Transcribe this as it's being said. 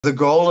The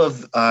goal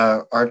of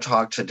our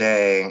talk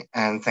today,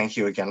 and thank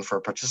you again for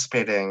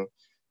participating,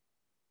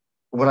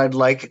 what I'd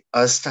like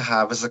us to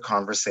have is a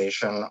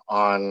conversation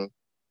on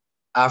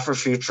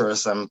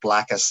Afrofuturism,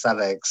 Black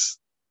aesthetics,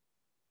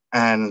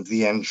 and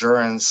the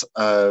endurance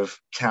of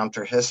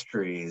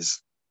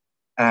counter-histories.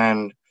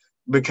 And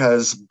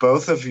because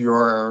both of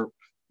your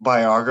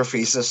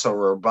biographies are so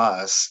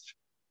robust,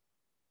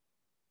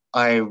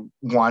 I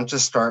want to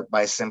start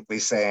by simply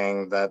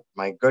saying that,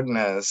 my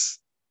goodness,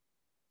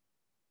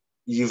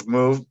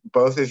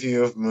 both of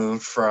you have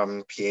moved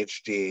from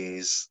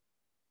PhDs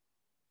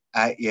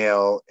at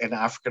Yale in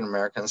African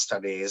American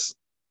studies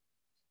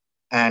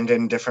and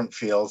in different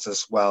fields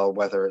as well,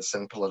 whether it's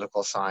in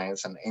political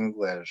science and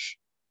English.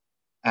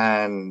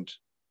 And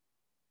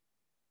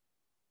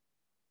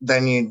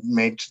then you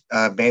made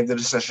the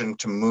decision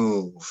to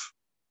move.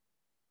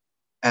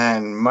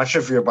 And much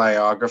of your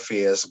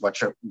biography is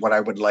what I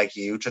would like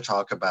you to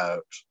talk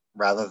about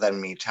rather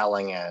than me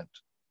telling it,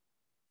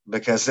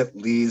 because it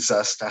leads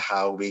us to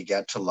how we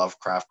get to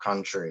Lovecraft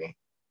country.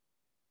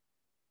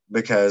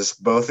 Because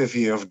both of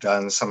you have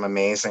done some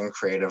amazing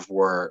creative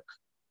work.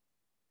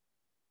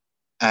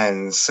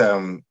 And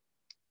so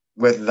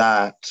with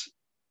that,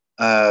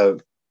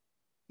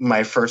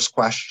 my first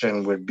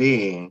question would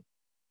be,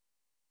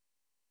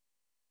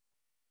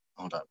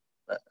 hold on.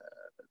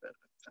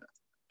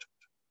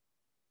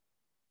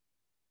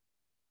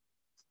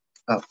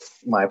 Oh,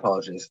 my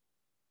apologies.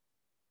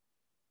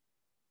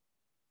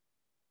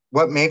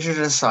 What made you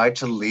decide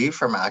to leave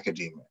from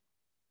academia?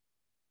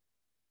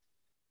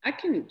 I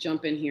can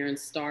jump in here and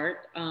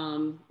start.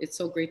 It's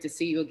so great to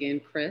see you again,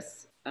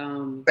 Chris.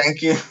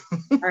 Thank you.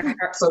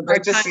 So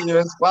great to see you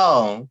as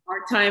well.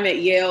 Our time at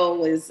Yale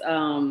was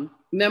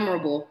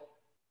memorable.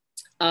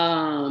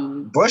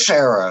 Bush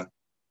era.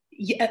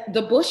 Yeah,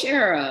 the Bush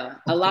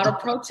era, a lot of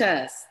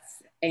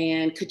protests,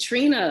 and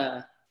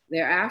Katrina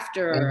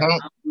thereafter.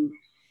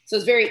 So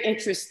it's very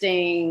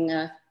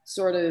interesting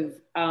sort of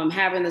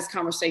having this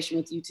conversation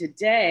with you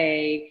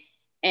today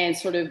and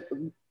sort of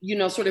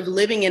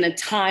living in a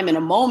time and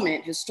a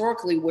moment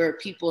historically where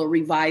people are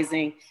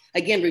revising,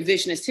 again,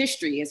 revisionist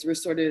history, as we're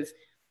sort of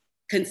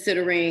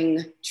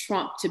considering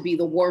Trump to be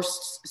the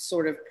worst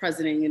sort of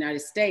president in the United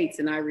States.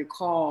 And I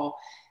recall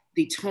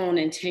the tone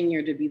and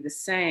tenure to be the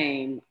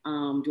same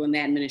during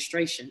that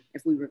administration,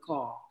 if we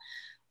recall.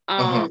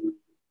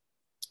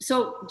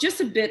 So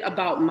just a bit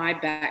about my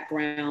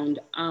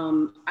background.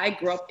 I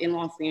grew up in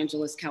Los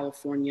Angeles,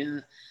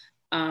 California.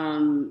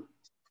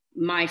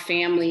 My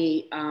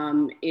family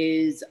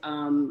is,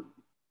 have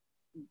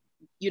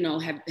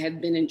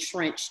been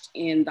entrenched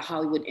in the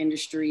Hollywood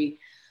industry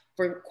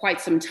for quite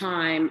some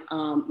time.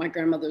 My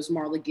grandmother's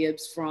Marla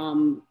Gibbs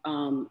from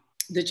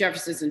the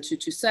Jeffersons in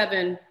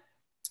 227.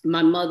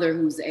 My mother,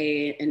 who's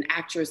an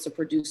actress, a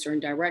producer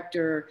and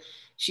director,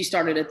 she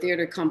started a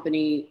theater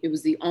company. It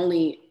was the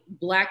only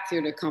Black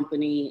theater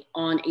company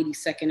on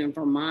 82nd in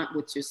Vermont,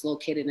 which is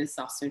located in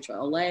South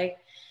Central LA.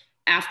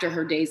 After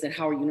her days at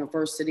Howard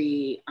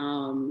University,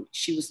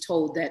 she was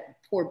told that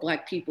poor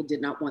Black people did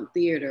not want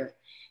theater.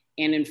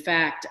 And in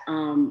fact,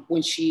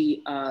 when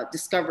she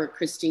discovered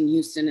Christine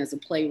Houston as a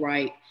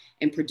playwright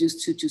and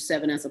produced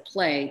 227 as a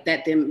play,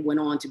 that then went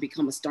on to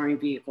become a starring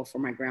vehicle for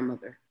my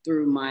grandmother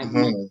through my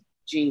mother's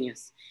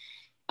genius.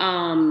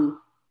 And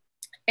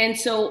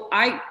so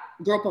I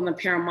grew up on the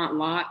Paramount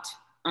lot,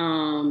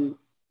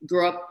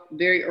 grew up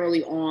very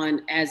early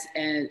on as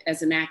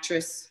an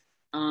actress.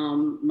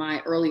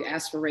 My early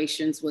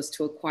aspirations was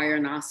to acquire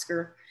an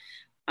Oscar.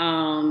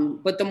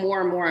 But the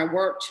more and more I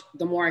worked,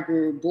 the more I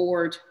grew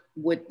bored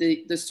with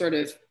the sort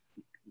of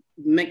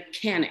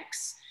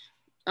mechanics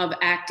of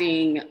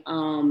acting,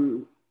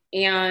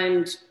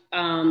 and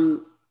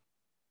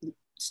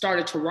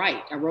started to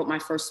write. I wrote my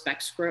first spec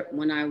script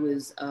when I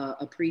was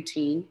a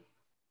preteen,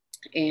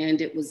 and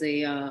it was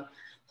a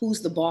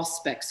Who's the Boss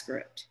spec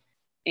script.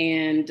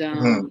 And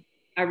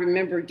I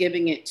remember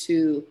giving it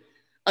to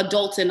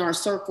adults in our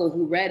circle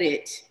who read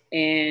it.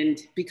 And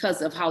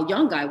because of how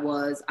young I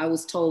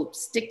was told,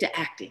 stick to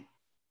acting.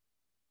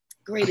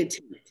 Great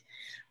attempt.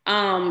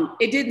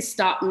 It didn't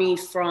stop me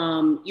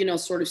from,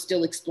 sort of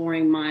still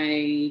exploring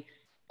my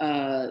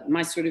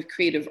sort of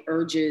creative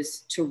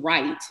urges to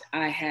write.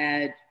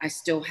 I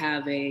still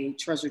have a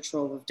treasure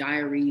trove of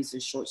diaries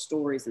and short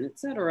stories and et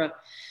cetera.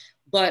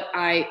 But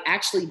I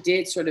actually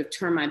did sort of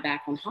turn my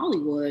back on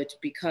Hollywood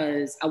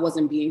because I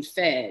wasn't being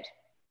fed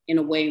in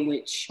a way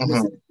which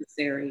was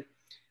necessary.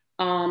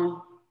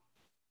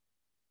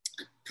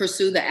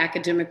 Pursue the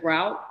academic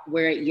route,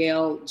 where at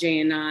Yale,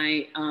 Jay and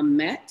I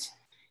met.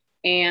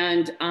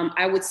 And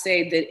I would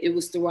say that it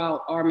was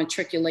throughout our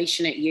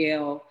matriculation at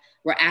Yale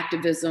where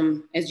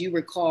activism, as you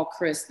recall,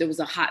 Chris, there was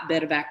a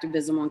hotbed of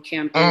activism on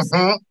campus.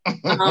 And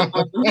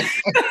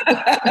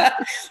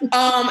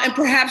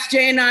perhaps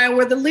Jay and I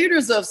were the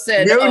leaders of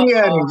said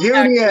union.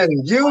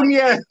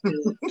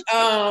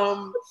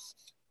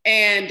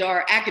 And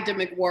our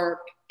academic work.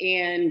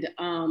 And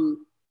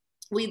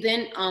we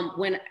then,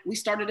 when we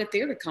started a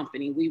theater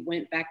company, we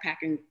went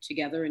backpacking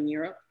together in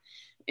Europe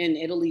in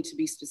Italy, to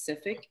be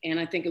specific. And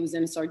I think it was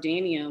in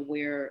Sardinia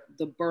where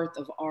the birth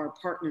of our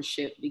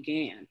partnership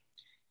began.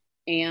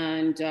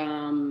 And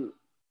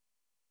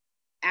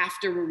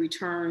after we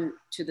returned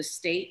to the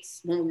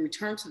States, when we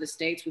returned to the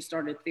States, we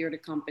started a theater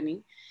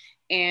company.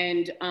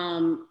 And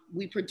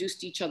we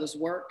produced each other's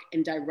work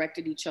and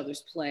directed each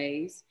other's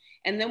plays.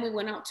 And then we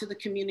went out to the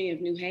community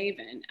of New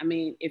Haven. I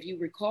mean, if you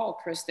recall,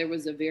 Chris, there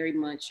was a very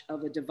much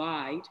of a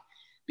divide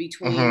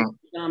between the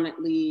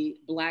predominantly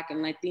Black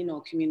and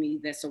Latino community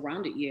that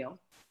surrounded Yale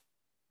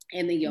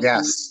and the young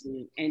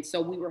community. And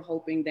so we were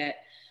hoping that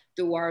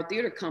through our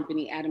theater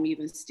company, Adam, Eve,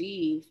 and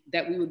Steve,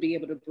 that we would be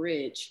able to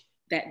bridge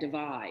that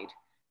divide.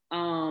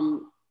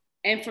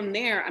 And from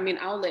there, I mean,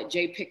 I'll let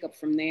Jay pick up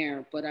from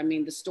there, but I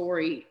mean, the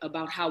story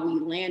about how we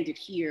landed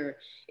here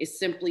is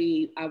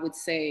simply, I would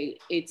say,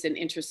 it's an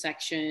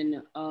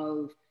intersection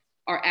of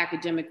our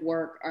academic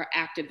work, our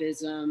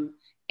activism,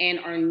 and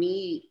our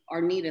need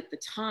at the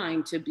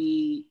time to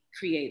be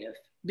creative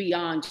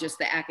beyond just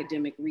the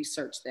academic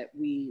research that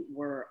we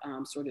were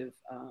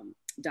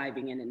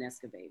diving in and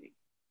excavating.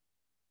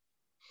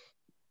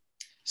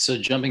 So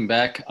jumping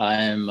back,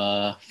 I'm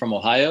from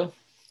Ohio.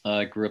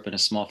 I grew up in a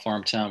small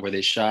farm town where they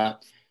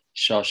shot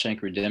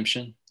Shawshank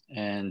Redemption,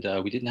 and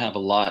we didn't have a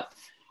lot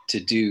to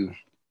do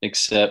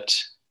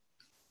except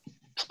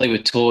play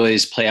with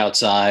toys, play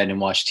outside,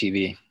 and watch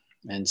TV.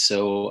 And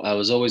so I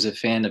was always a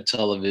fan of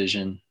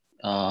television,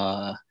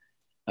 a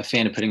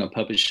fan of putting on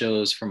puppet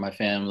shows for my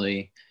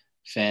family,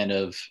 fan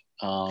of,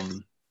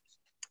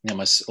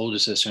 my older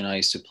sister and I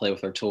used to play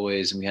with our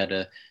toys, and we had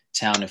a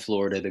town in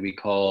Florida that we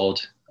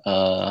called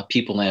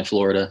People Land,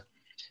 Florida.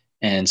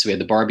 And so we had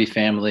the Barbie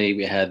family,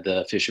 we had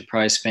the Fisher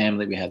Price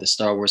family, we had the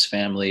Star Wars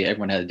family,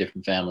 everyone had a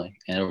different family.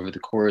 And over the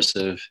course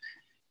of,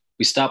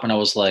 we stopped when I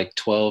was like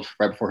 12,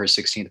 right before her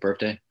 16th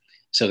birthday.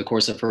 So the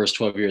course of the first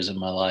 12 years of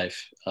my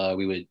life,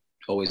 we would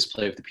always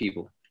play with the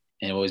people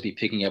and always be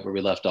picking up where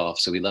we left off.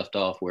 So we left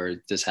off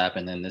where this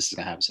happened and this is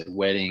gonna happen. So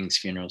weddings,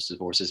 funerals,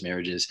 divorces,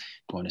 marriages,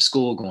 going to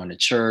school, going to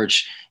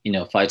church,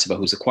 fights about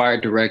who's the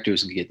choir director,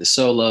 who's gonna get the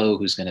solo,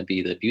 who's gonna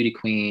be the beauty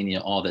queen,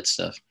 all that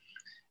stuff.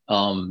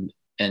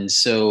 And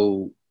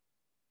so,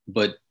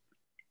 but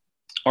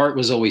art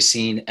was always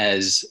seen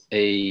as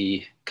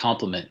a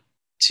complement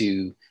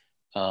to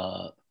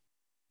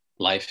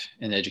life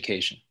and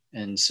education.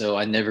 And so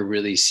I never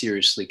really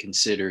seriously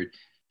considered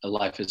a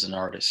life as an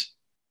artist.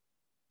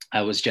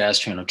 I was jazz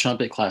trained on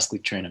trumpet, classically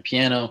trained on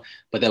piano,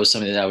 but that was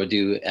something that I would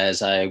do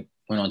as I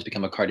went on to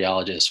become a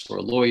cardiologist or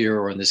a lawyer,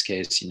 or in this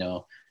case,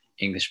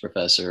 English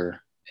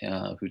professor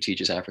who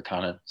teaches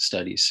Africana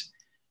studies.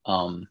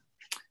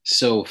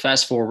 So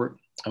fast forward,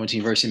 I went to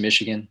University of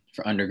Michigan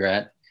for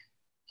undergrad,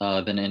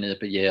 then ended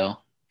up at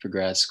Yale for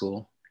grad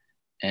school,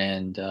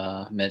 and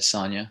met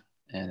Sonya.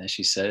 And as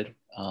she said,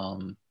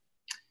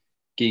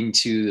 getting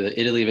to the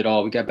Italy of it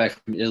all, we got back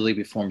from Italy,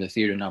 we formed a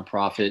theater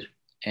nonprofit.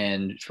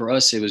 And for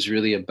us, it was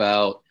really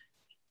about,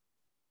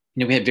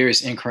 we had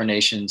various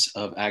incarnations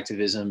of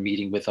activism,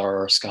 meeting with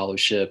our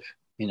scholarship,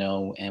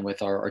 and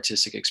with our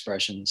artistic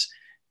expressions.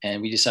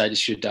 And we decided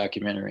to shoot a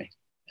documentary.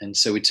 And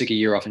so we took a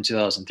year off in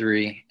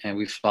 2003, and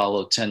we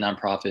followed 10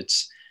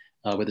 nonprofits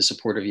with the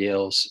support of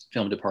Yale's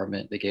film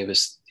department. They gave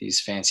us these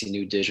fancy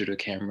new digital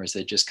cameras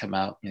that just come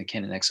out,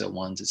 Canon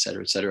XL1s, et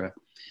cetera, et cetera.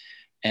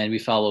 And we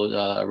followed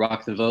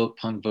Rock the Vote,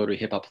 Punk Voter,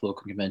 Hip Hop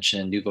Political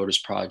Convention, New Voters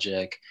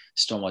Project,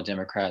 Stonewall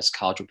Democrats,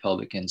 College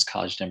Republicans,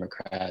 College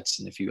Democrats,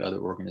 and a few other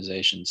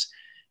organizations.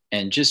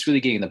 And just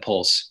really getting the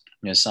pulse.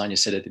 Sonya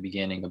said at the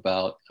beginning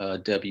about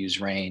W's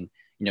reign.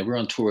 We're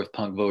on tour with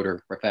Punk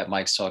Voter, where Fat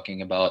Mike's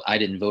talking about, I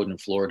didn't vote in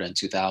Florida in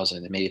 2000.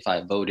 And maybe if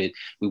I voted,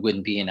 we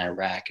wouldn't be in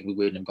Iraq, and we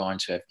wouldn't have gone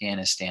to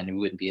Afghanistan, and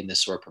we wouldn't be in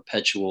this sort of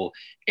perpetual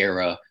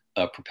era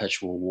of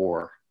perpetual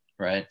war,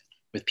 right?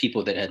 With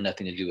people that had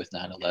nothing to do with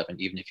 9/11,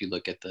 even if you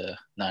look at the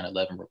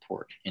 9/11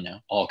 report,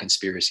 all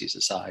conspiracies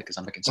aside, because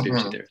I'm a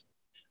conspiracy theorist,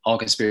 all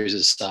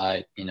conspiracies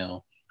aside,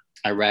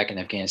 Iraq and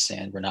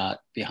Afghanistan were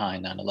not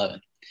behind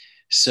 9/11.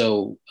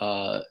 So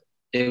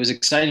it was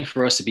exciting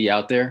for us to be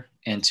out there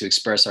and to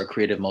express our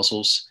creative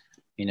muscles,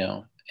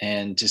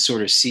 and to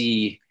sort of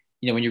see,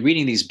 when you're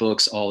reading these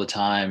books all the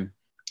time,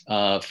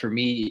 for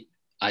me,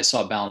 I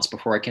saw balance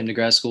before I came to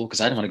grad school,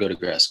 because I didn't want to go to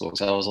grad school,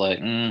 because I was like,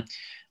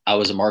 I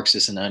was a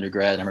Marxist in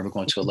undergrad. I remember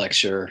going to a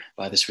lecture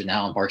by this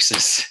renowned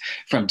Marxist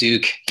from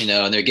Duke,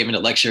 and they're giving a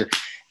lecture,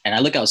 and I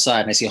look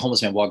outside and I see a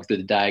homeless man walking through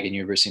the Diag in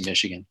University of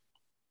Michigan.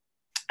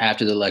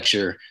 After the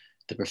lecture,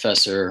 the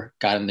professor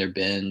got in their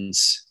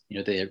Benz,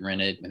 they had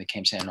rented when they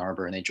came to Ann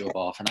Arbor, and they drove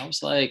off. And I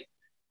was like,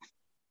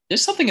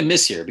 there's something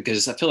amiss here,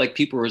 because I feel like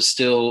people are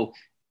still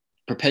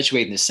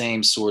perpetuating the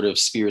same sort of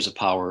spheres of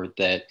power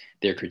that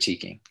they're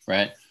critiquing,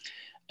 right?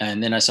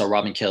 And then I saw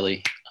Robin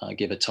Kelly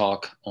give a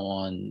talk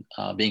on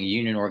being a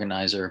union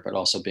organizer, but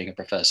also being a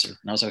professor.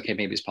 And I was like, okay,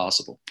 maybe it's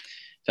possible.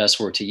 Fast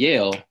forward to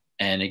Yale,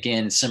 and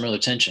again, similar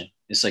tension.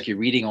 It's like you're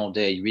reading all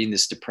day, you're reading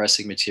this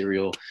depressing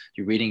material,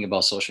 you're reading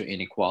about social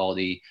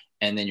inequality,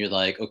 and then you're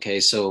like, okay,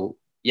 so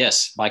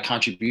yes, my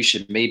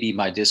contribution may be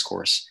my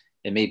discourse,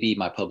 it may be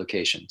my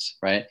publications,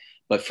 right?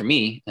 But for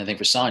me, I think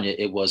for Sonya,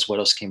 it was what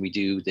else can we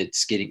do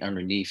that's getting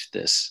underneath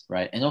this,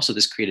 right? And also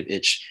this creative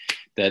itch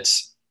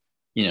that's,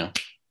 that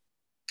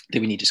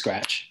we need to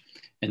scratch.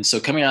 And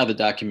so coming out of the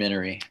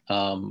documentary,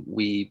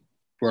 we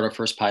wrote our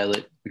first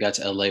pilot. We got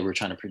to LA. We were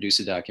trying to produce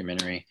a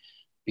documentary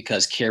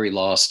because we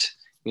lost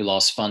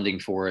funding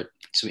for it.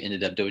 So we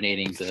ended up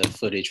donating the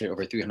footage,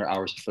 over 300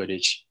 hours of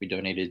footage. We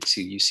donated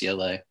to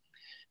UCLA,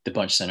 the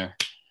Bunch Center.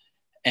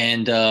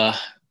 And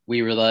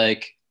we were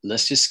like,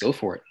 let's just go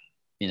for it,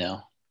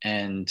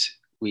 And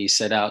we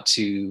set out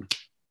to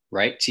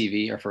write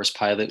TV. Our first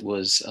pilot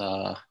was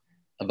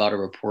about a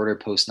reporter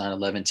post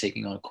 9/11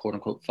 taking on a quote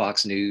unquote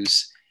Fox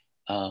News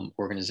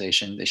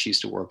organization that she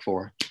used to work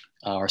for.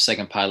 Our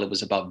second pilot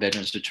was about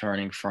veterans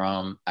returning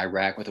from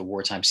Iraq with a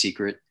wartime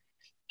secret.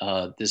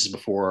 This is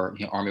before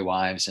Army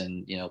Wives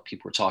and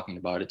people were talking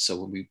about it. So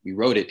when we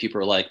wrote it, people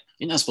were like,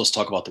 "You're not supposed to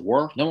talk about the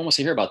war. No one wants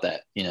to hear about that."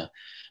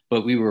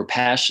 But we were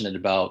passionate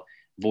about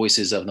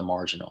voices of the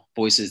marginal,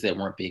 voices that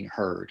weren't being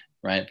heard,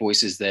 right?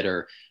 Voices that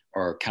are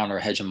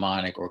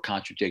counter-hegemonic or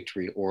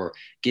contradictory or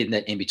getting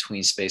that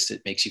in-between space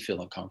that makes you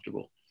feel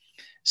uncomfortable.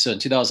 So in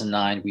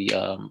 2009, we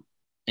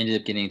ended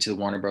up getting into the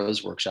Warner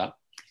Brothers workshop,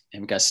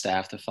 and we got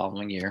staffed the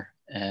following year.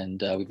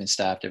 And we've been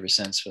staffed ever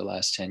since for the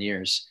last 10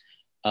 years.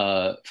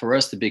 For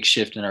us, the big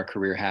shift in our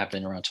career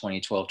happened around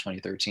 2012,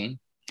 2013.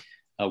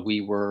 We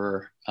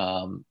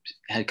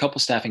had a couple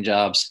staffing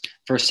jobs.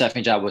 First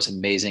staffing job was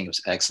amazing. It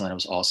was excellent.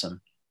 It was awesome.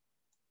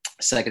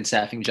 Second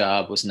staffing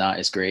job was not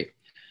as great,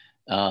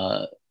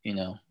 for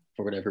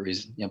whatever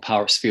reason,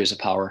 power, spheres of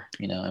power,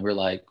 and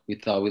we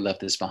thought we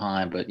left this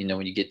behind. But,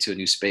 when you get to a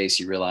new space,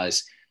 you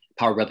realize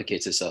power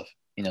replicates itself,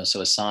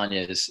 so as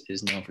Sonya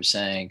is known for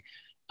saying,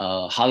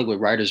 Hollywood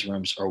writers'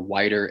 rooms are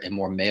whiter and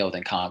more male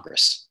than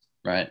Congress,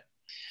 right?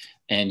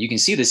 And you can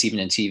see this even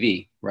in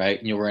TV, right?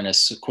 We're in a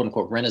quote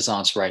unquote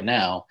renaissance right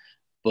now,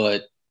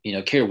 but,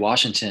 Kerry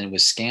Washington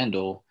with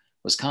Scandal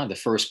was kind of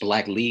the first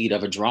Black lead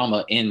of a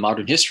drama in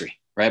modern history,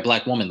 right?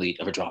 Black woman lead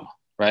of a drama,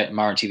 right?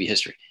 Modern TV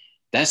history.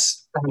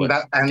 That's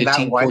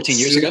 14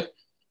 years ago.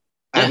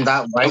 And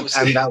that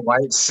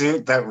white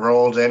suit that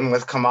rolled in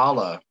with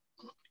Kamala.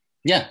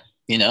 Yeah.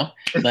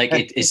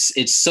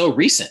 It's so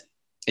recent.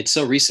 It's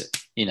so recent,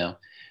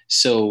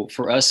 So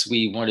for us,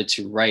 we wanted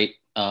to write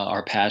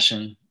our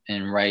passion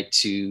and write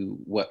to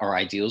what our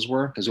ideals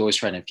were, because we always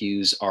try to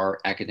infuse our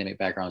academic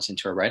backgrounds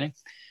into our writing.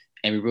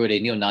 And we wrote a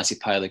neo-Nazi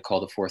pilot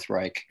called The Fourth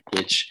Reich,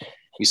 which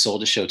we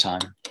sold to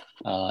Showtime.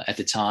 At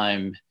the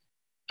time,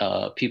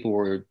 people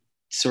were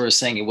sort of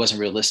saying it wasn't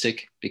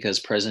realistic because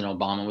President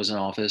Obama was in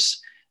office,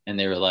 and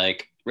they were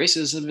like,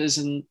 racism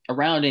isn't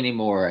around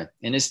anymore,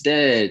 and it's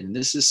dead, and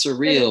this is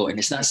surreal, and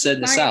it's not set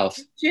in the South.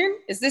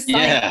 Is this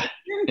yeah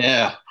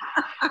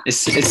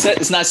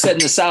it's not set in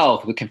the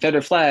South with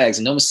Confederate flags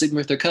and no one sleeping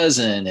with their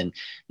cousin and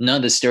none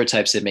of the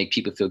stereotypes that make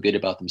people feel good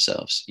about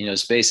themselves.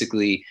 It's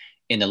basically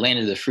in the land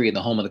of the free and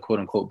the home of the quote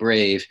unquote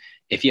brave.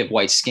 If you have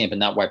white skin but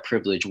not white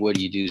privilege, what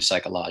do you do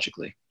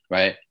psychologically,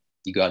 right?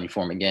 You go out and you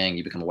form a gang,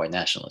 you become a white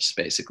nationalist,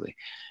 basically.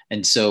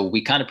 And so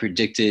we kind of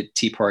predicted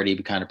Tea Party.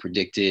 We kind of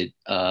predicted,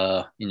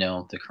 the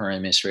current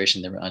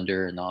administration that we're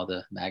under and all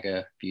the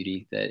MAGA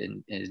beauty that it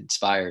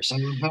inspires.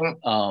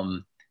 Mm-hmm.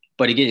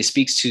 But again, it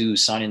speaks to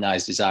Sonya and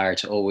I's desire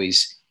to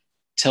always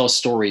tell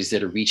stories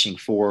that are reaching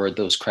for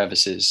those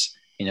crevices,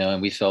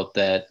 and we felt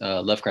that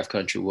Lovecraft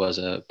Country was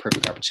a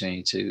perfect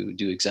opportunity to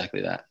do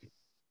exactly that.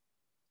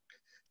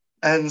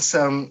 And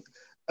so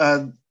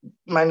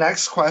my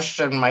next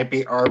question might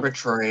be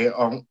arbitrary,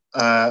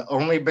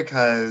 only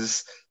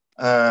because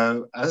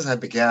as I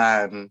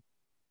began,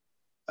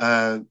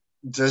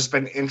 there's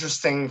been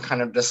interesting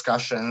kind of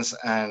discussions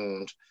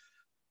and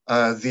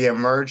the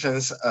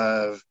emergence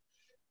of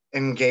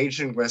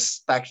engaging with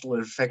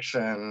speculative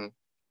fiction,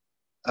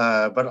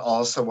 but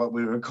also what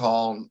we would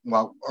call,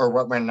 what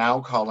we're now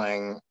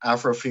calling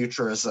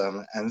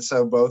Afrofuturism. And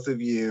so both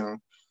of you,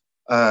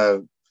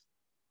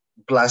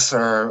 bless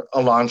her,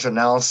 Alondra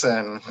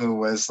Nelson, who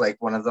was like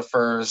one of the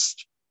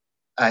first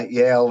at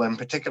Yale in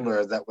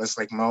particular that was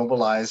like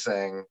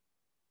mobilizing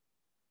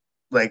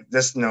like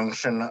this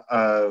notion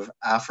of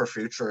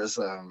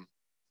Afrofuturism,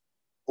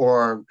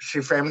 or she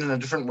framed it in a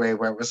different way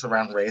where it was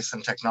around race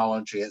and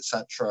technology,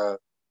 etc.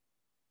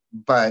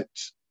 But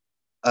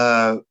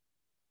I'm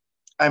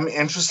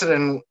interested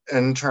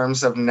in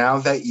terms of, now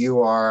that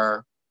you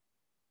are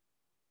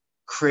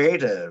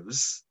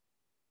creatives,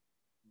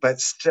 but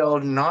still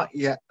not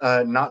yet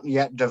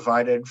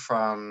divided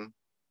from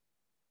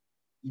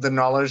the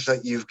knowledge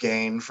that you've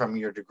gained from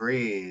your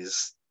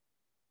degrees,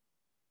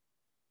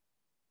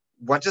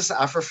 what does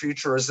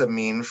Afrofuturism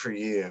mean for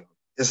you?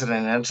 Is it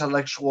an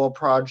intellectual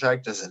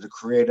project? Is it a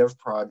creative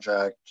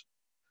project?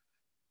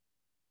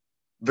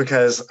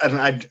 Because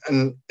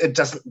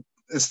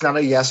it's not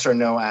a yes or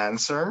no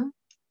answer.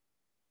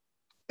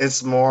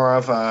 It's more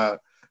of a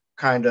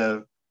kind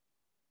of,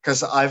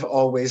 because I've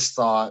always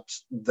thought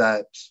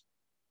that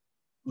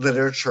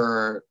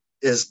literature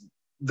is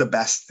the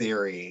best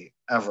theory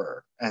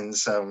ever. And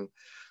so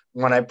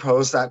when I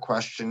posed that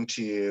question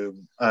to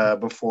you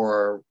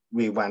before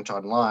we went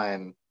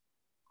online,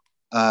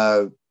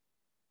 Uh,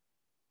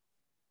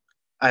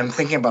 I'm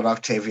thinking about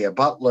Octavia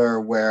Butler,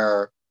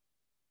 where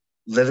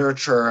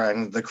literature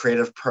and the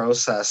creative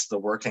process, the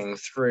working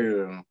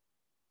through,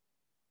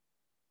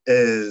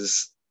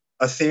 is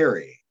a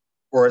theory,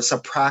 or it's a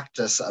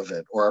practice of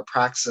it, or a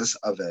praxis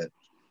of it.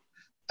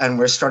 And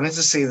we're starting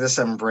to see this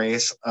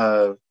embrace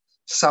of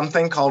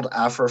something called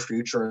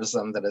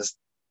Afrofuturism that is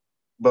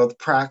both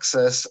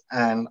praxis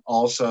and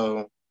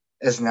also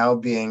is now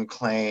being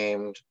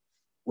claimed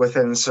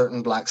within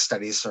certain Black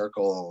study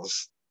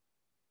circles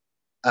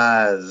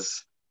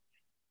as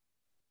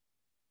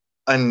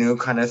a new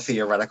kind of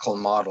theoretical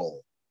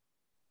model.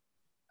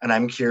 And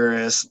I'm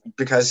curious,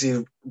 because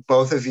you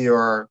both of you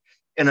are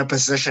in a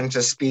position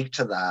to speak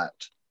to that,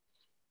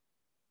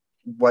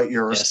 what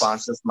your Yes.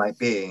 responses might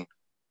be.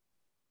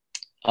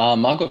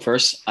 I'll go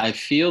first. I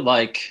feel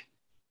like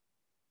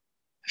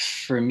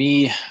for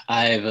me,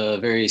 I have a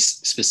very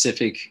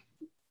specific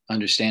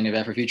understanding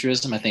of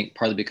Afrofuturism. I think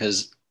partly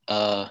because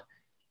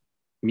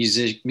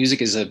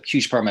music is a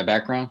huge part of my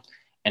background,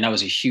 and I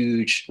was a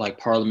huge like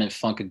Parliament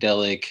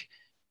Funkadelic,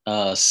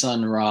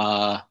 Sun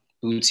Ra,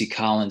 Bootsy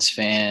Collins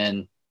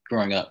fan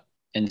growing up.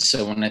 And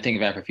so when I think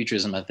of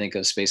Afrofuturism, I think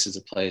of space as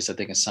a place. I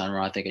think of Sun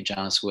Ra. I think of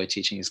John Swift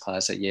teaching his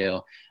class at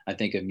Yale. I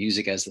think of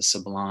music as the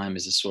sublime,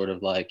 as a sort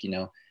of like,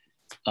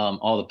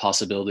 all the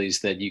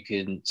possibilities that you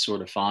can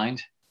sort of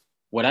find.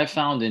 What I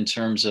found in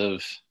terms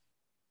of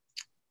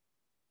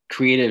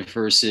creative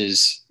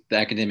versus the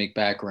academic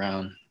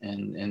background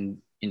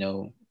and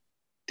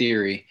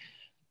theory,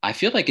 I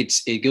feel like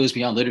it goes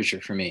beyond literature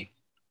for me.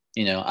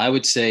 I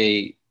would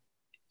say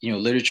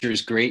literature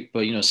is great,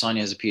 but Sonya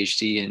has a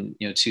PhD in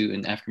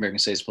in African American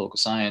studies, political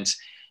science.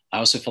 I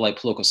also feel like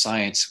political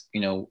science,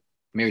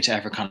 married to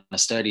Africana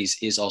studies,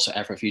 is also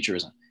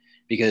Afrofuturism,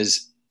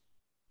 because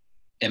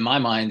in my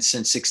mind,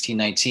 since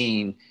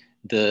 1619,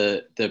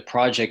 the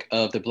project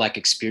of the Black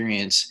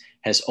experience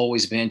has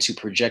always been to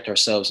project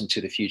ourselves into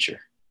the future,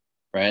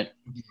 right?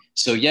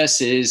 So yes,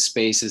 it is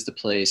space is the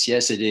place.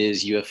 Yes, it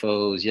is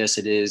UFOs. Yes,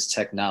 it is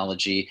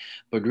technology.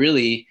 But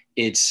really,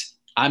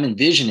 I'm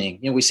envisioning.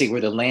 We say we're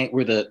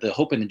the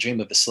hope and the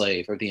dream of the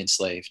slave or the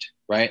enslaved,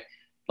 right?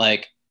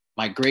 Like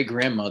my great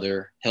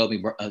grandmother held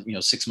me,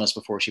 6 months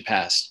before she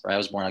passed. Right, I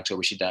was born in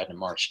October. She died in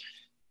March.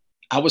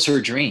 I was her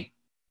dream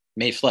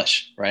made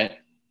flesh, right?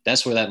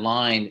 That's where that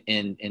line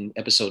in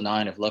episode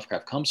 9 of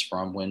Lovecraft comes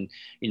from. When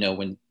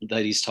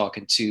Letty's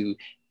talking to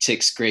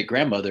Tick's great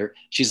grandmother,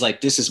 she's like,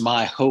 "This is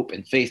my hope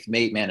and faith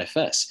made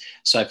manifest."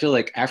 So I feel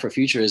like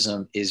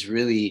Afrofuturism is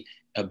really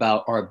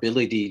about our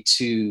ability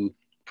to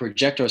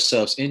project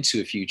ourselves into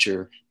a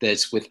future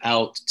that's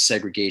without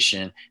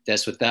segregation,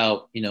 that's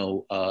without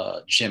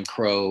Jim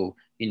Crow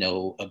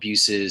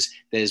abuses,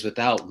 that is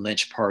without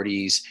lynch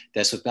parties,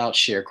 that's without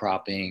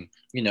sharecropping,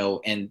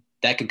 and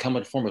that can come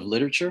in the form of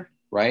literature,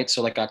 right?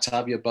 So like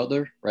Octavia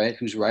Butler, right,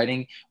 who's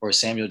writing, or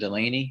Samuel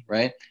Delaney,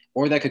 right?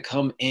 Or that could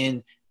come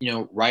in,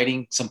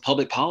 writing some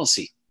public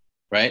policy,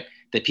 right?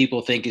 That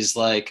people think is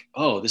like,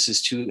 oh, this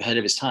is too ahead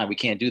of its time. We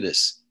can't do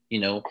this.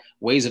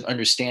 Ways of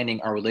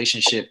understanding our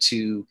relationship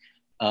to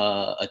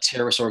a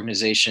terrorist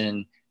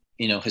organization,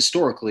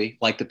 historically,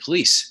 like the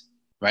police,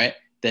 right?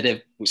 That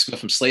have we go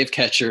from slave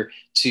catcher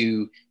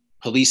to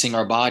policing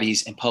our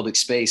bodies in public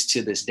space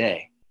to this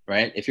day,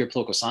 right? If you're a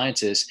political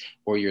scientist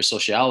or you're a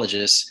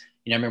sociologist,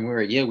 I remember we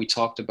were at Yale, we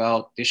talked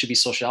about there should be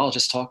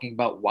sociologists talking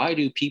about why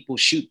do people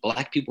shoot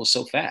Black people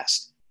so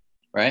fast,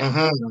 right?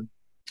 Mm-hmm.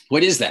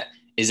 What is that?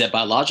 Is that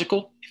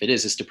biological? If it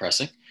is, it's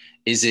depressing.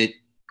 Is it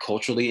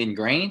culturally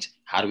ingrained?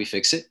 How do we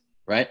fix it,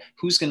 right?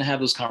 Who's going to have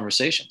those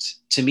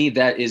conversations? To me,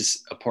 that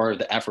is a part of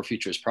the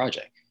Afrofuturist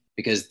project,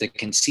 because the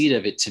conceit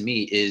of it to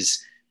me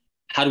is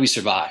how do we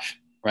survive,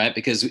 right?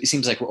 Because it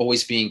seems like we're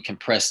always being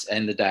compressed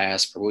in the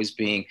diaspora, always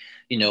being,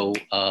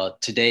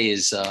 today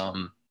is,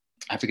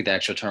 I forget the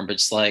actual term, but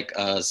it's like,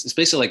 it's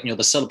basically like,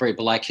 they celebrate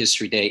Black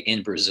History Day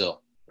in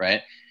Brazil,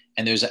 right?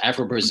 And there's an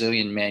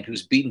Afro-Brazilian man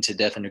who's beaten to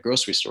death in a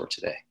grocery store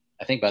today,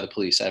 I think by the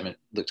police. I haven't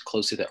looked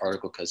closely at that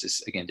article because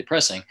it's, again,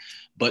 depressing.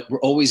 But we're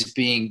always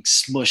being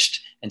smushed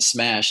and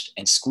smashed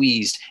and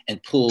squeezed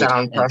and pulled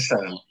Down and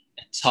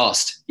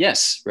tossed.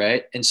 Yes,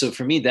 right? And so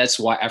for me, that's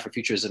why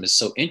Afrofuturism is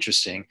so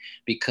interesting,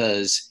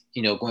 because,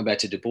 going back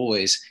to Du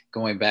Bois,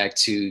 going back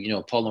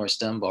to, Paul Laurence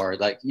Dunbar,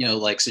 like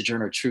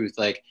Sojourner Truth,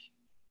 like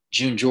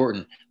June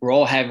Jordan, we're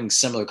all having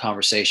similar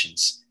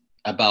conversations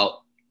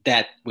about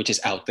that which is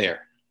out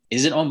there.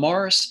 Is it on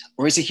Mars,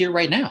 or is it here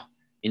right now?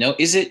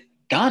 Is it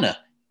Ghana,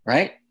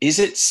 right? Is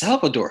it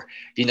Salvador?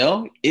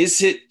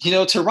 Is it,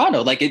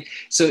 Toronto? Like it.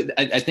 So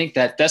I think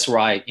that's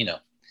where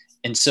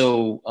and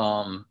so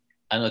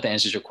I don't know if that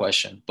answers your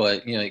question,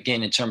 but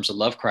again, in terms of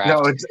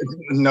Lovecraft.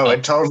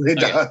 It totally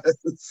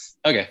does.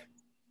 Okay.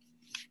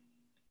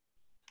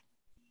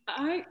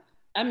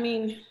 I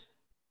mean,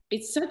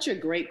 it's such a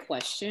great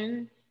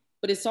question,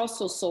 but it's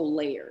also so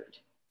layered,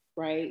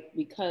 right?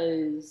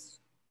 Because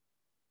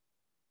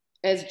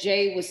as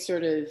Jay was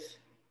sort of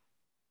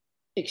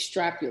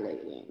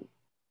extrapolating,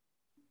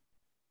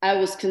 I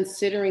was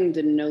considering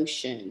the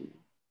notion,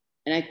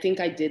 and I think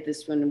I did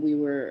this when we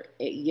were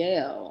at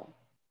Yale,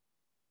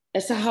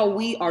 as to how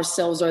we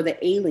ourselves are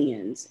the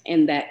aliens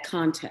in that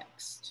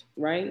context,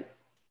 right?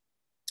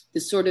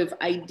 The sort of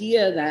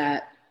idea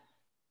that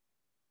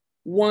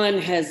one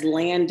has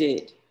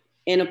landed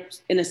in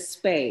a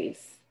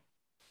space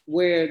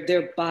where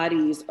their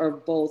bodies are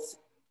both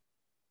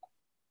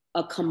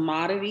a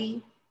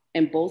commodity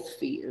and both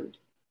feared,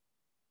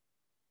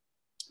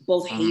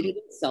 both hated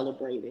and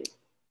celebrated.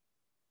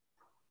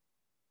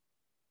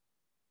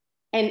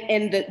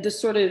 And the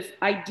sort of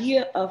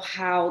idea of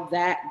how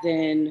that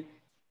then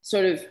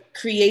sort of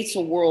creates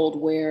a world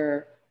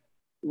where,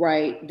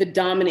 right, the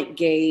dominant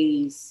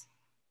gaze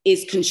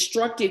is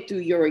constructed through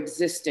your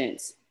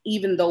existence,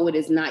 even though it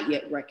is not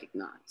yet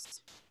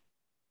recognized.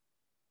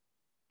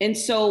 And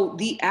so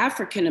the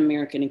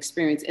African-American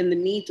experience and the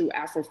need through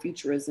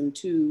Afrofuturism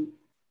to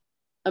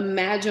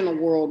imagine a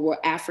world where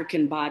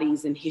African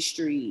bodies and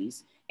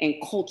histories and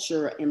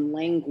culture and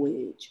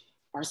language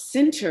are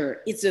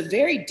centered, it's a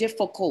very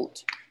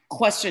difficult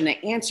question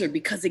to answer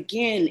because,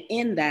 again,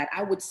 in that,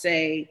 I would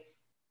say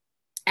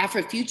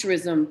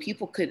Afrofuturism,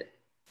 people could,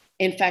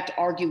 in fact,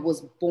 argue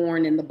was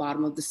born in the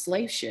bottom of the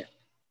slave ship,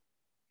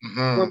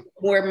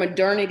 where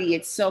modernity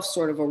itself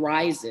sort of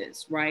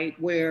arises, right?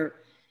 Where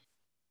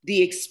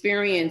the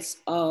experience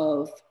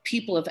of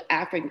people of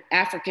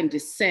African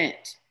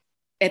descent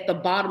at the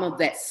bottom of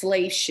that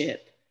slave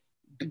ship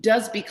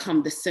does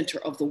become the center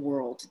of the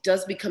world,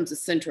 does become the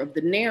center of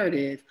the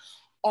narrative,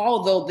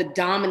 although the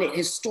dominant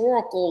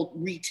historical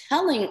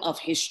retelling of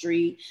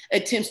history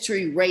attempts to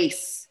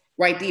erase,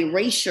 right, the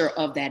erasure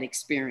of that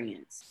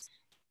experience.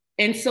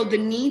 And so the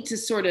need to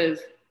sort of,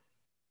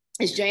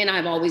 as Jay and I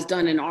have always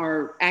done in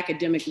our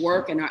academic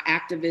work and our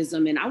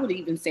activism, and I would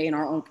even say in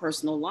our own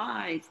personal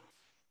lives,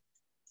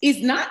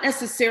 is not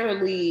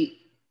necessarily,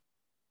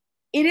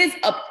 it is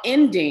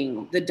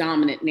upending the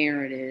dominant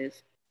narrative,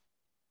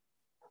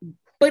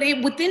 but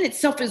it within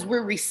itself is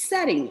we're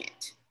resetting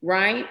it,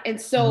 right?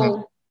 And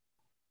so,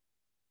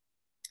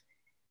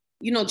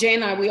 you know, Jay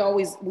and I, we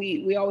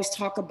always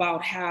talk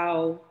about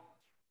how,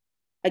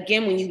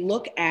 again, when you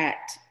look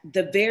at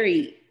the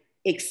very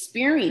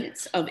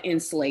experience of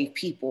enslaved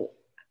people,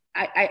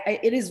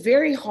 it is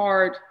very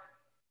hard.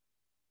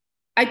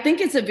 I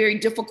think it's a very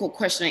difficult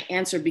question to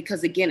answer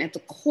because, again, at the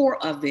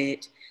core of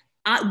it,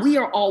 we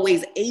are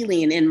always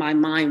alien in my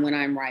mind when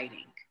I'm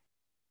writing.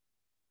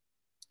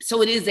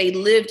 So it is a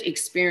lived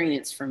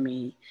experience for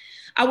me.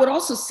 I would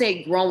also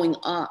say growing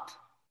up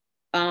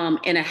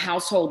in a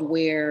household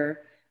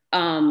where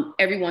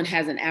everyone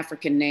has an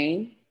African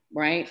name,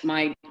 right?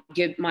 My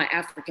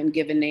African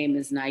given name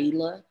is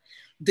Naila.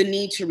 The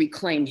need to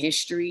reclaim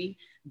history,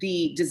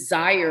 the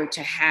desire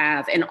to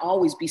have and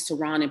always be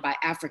surrounded by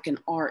African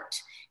art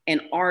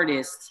and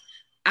artists.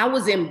 I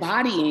was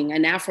embodying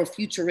an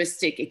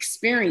Afrofuturistic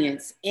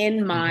experience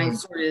in my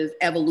sort of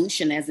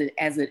evolution as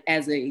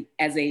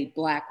a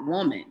Black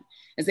woman,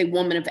 as a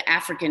woman of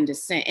African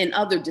descent and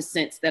other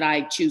descents that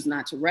I choose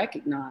not to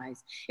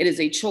recognize. It is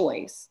a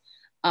choice.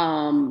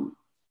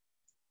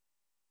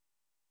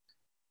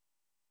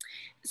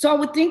 So I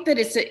would think that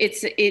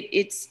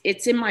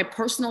it's in my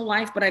personal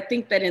life, but I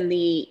think that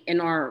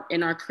in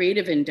our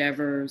creative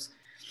endeavors,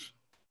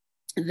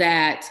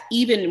 that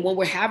even when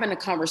we're having a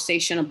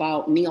conversation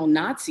about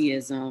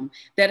neo-Nazism,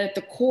 that at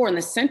the core and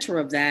the center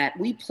of that,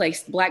 we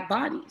placed Black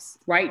bodies,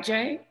 right,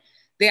 Jay?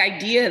 The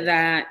idea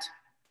that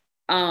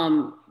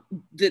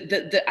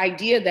the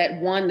idea that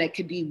one that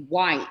could be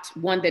white,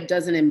 one that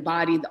doesn't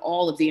embody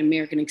all of the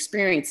American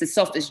experience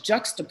itself is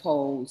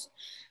juxtaposed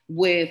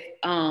with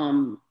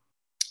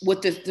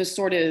the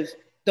sort of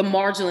the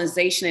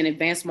marginalization and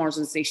advanced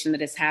marginalization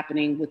that is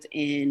happening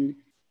within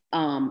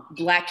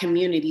Black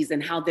communities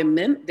and how they're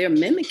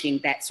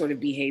mimicking that sort of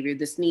behavior,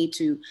 this need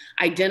to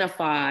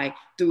identify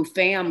through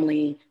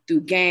family,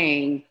 through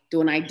gang,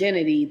 through an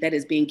identity that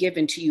is being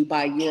given to you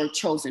by your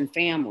chosen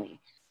family.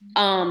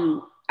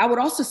 I would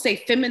also say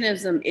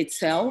feminism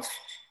itself,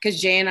 because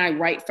Jay and I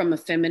write from a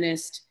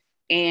feminist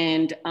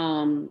and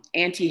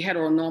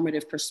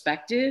anti-heteronormative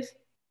perspective,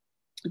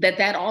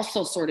 that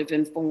also sort of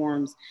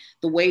informs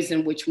the ways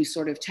in which we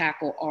sort of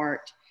tackle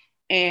art.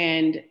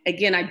 And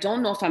again, I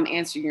don't know if I'm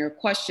answering your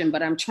question,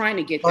 but I'm trying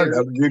to get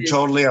there. You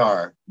totally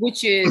are.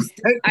 Which is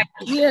the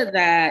idea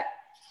that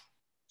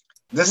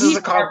this is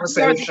a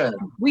conversation.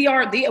 We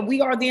are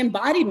the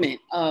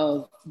embodiment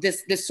of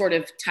this sort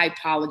of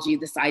typology,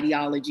 this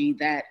ideology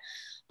that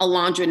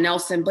Alondra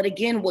Nelson, but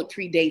again, what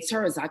predates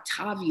her is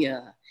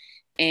Octavia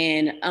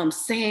and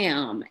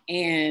Sam.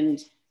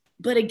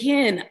 But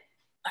again,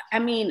 I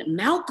mean,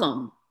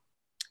 Malcolm,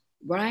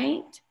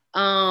 right?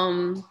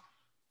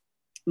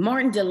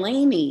 Martin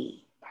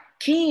Delaney,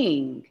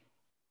 King,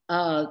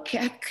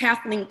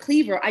 Kathleen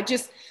Cleaver.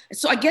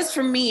 So I guess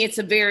for me,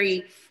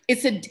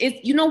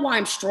 you know why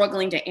I'm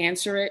struggling to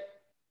answer it?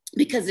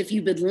 Because if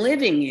you've been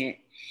living it,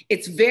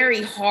 it's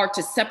very hard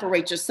to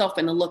separate yourself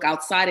and to look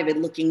outside of it,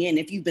 looking in,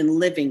 if you've been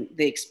living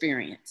the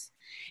experience.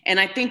 And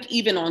I think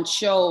even on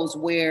shows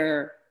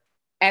where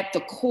at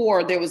the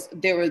core,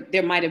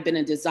 there might have been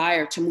a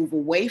desire to move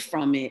away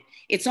from it,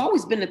 it's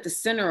always been at the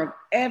center of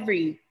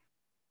every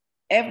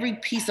every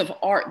piece of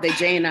art that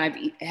Jay and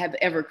I have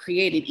ever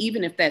created,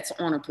 even if that's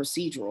on a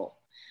procedural.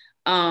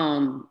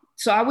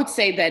 So I would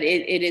say that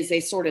it is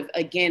a sort of,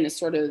 again, a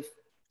sort of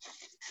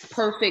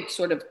perfect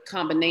sort of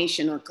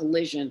combination or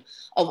collision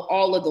of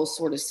all of those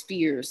sort of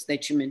spheres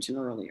that you mentioned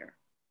earlier.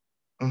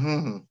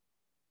 Mm-hmm.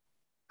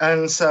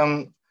 And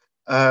some,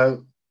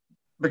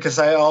 because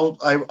I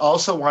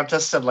also want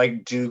us to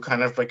like do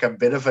kind of like a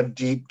bit of a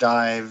deep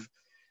dive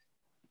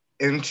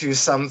into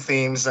some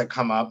themes that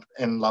come up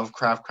in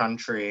Lovecraft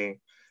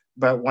Country.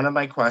 But one of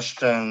my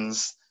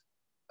questions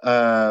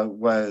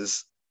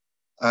was,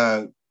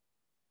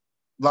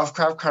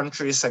 Lovecraft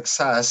Country's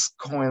success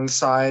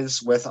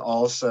coincides with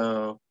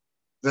also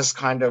this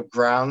kind of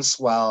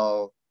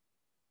groundswell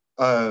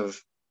of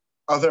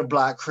other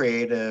Black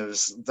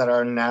creatives that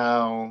are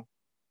now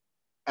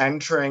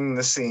entering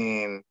the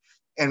scene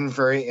in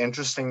very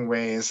interesting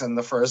ways. And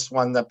the first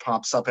one that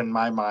pops up in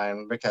my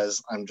mind,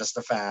 because I'm just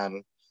a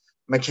fan,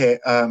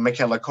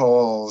 Michaela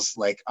Cole's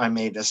like I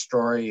May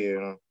Destroy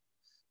You,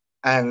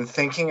 and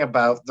thinking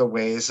about the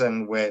ways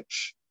in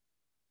which,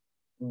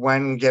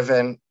 when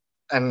given,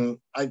 and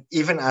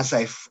even as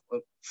I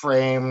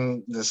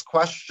frame this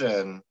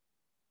question,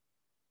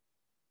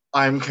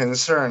 I'm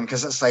concerned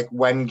because it's like,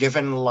 when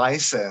given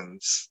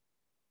license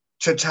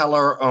to tell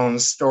our own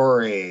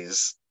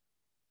stories,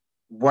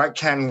 what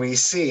can we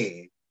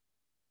see?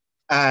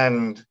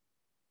 And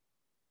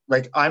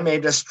like I May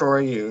Destroy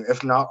You,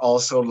 if not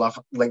also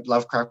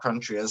Lovecraft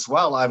Country as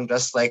well, I'm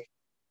just like,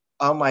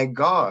 oh my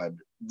God,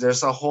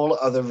 there's a whole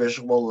other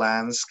visual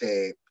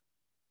landscape.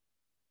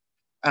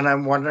 And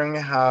I'm wondering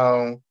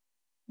how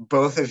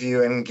both of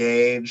you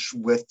engage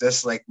with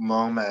this like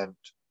moment.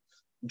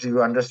 Do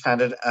you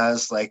understand it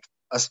as like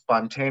a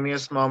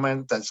spontaneous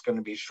moment that's going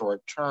to be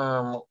short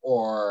term,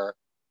 or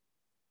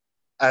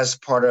as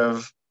part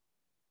of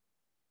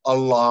a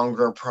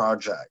longer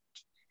project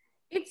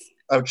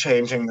of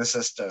changing the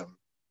system?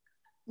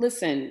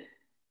 Listen,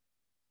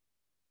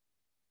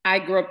 I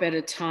grew up at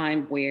a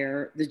time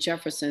where The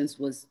Jeffersons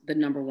was the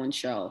 #1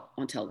 show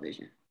on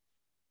television.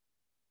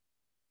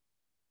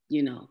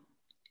 You know,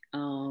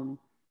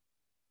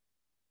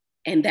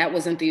 and that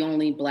wasn't the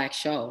only Black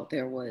show.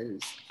 There was,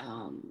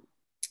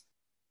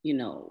 you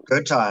know,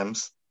 Good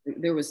Times.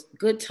 There was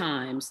Good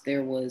Times.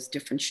 There was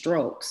Different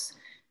Strokes.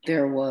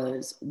 There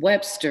was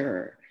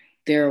Webster.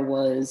 There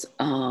was,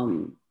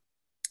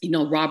 you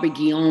know, Robert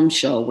Guillaume's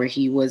show where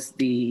he was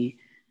the,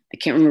 I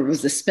can't remember, it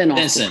was the spinoff.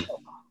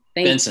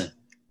 Benson.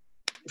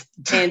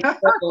 And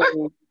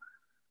so,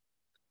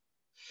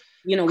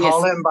 you know,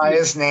 call him by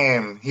his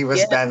name. He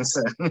was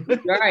Benson.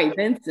 Right,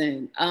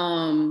 Benson.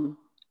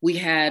 We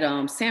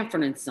had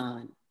Sanford and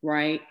Son,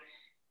 right?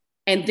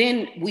 And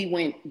then we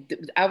went,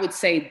 I would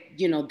say,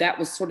 you know, that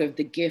was sort of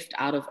the gift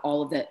out of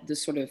all of that, the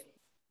sort of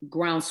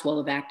groundswell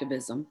of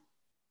activism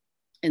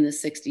in the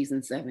 60s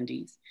and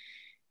 70s.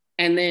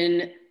 And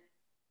then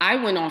I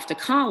went off to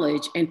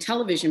college and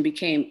television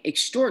became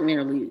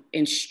extraordinarily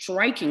and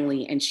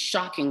strikingly and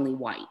shockingly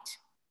white.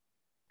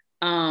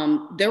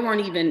 There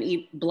weren't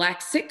even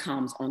Black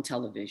sitcoms on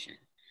television.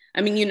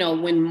 I mean, you know,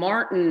 when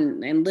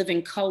Martin and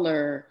Living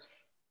Color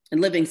and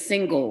Living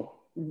Single,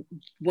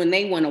 when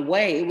they went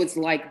away, it was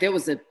like there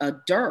was a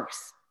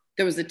dearth.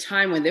 There was a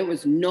time when there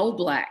was no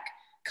Black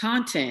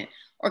content,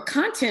 or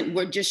content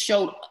where just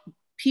showed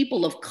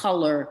people of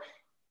color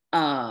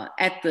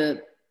at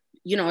the,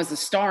 you know, as the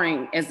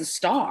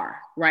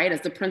star, right? As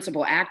the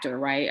principal actor,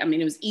 right? I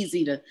mean, it was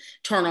easy to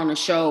turn on a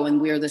show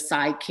and we're the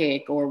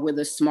sidekick, or we're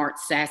the smart,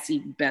 sassy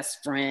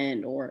best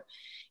friend, or,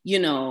 you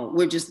know,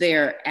 we're just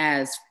there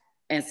as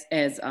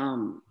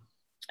an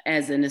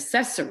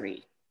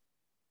accessory.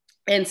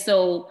 And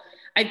so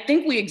I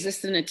think we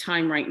exist in a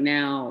time right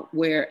now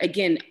where,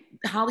 again,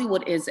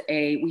 Hollywood is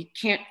we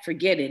can't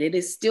forget it. It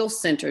is still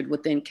centered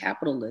within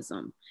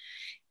capitalism,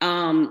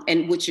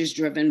 and which is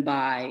driven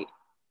by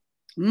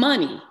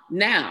money.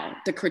 Now,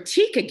 the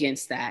critique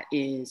against that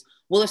is,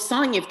 well,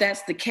 if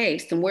that's the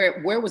case, then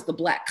where was the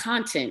Black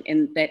content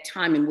in that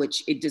time in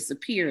which it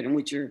disappeared, and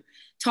which you're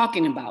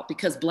talking about?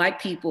 Because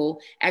Black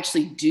people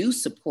actually do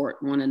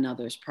support one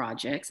another's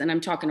projects. And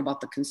I'm talking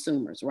about the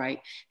consumers, right?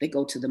 They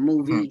go to the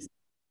movies.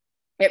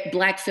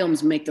 Black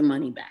films make the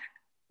money back,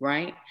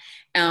 right?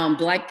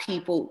 Black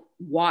people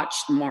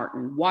watched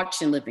Martin,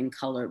 watched In Living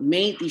Color,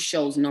 made these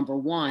shows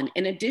 #1,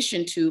 in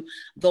addition to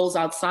those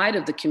outside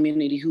of the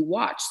community who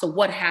watched. So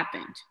what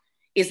happened?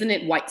 Isn't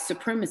it white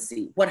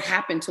supremacy? What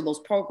happened to those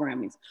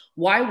programmings?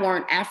 Why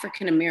weren't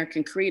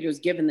African-American creators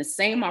given the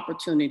same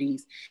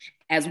opportunities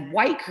as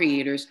white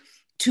creators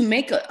to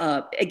make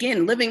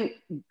again,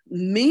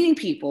 many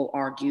people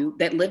argue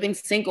that Living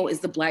Single is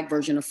the Black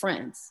version of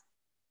Friends.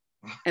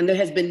 And there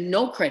has been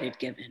no credit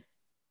given.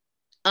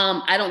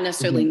 I don't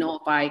necessarily know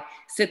if I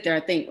sit there. I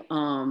think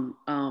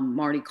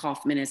Marty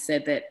Kaufman has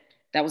said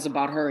that was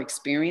about her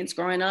experience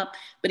growing up.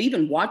 But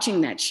even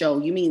watching that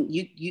show, you mean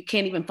you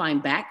can't even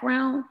find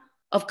background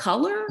of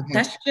color?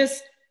 That's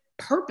just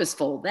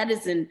purposeful. That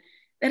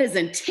is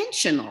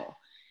intentional.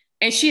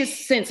 And she has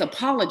since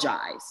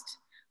apologized.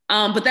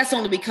 But that's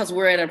only because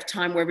we're at a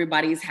time where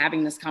everybody is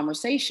having this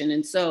conversation.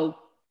 And so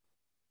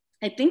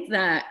I think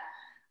that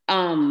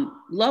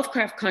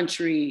Lovecraft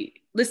Country,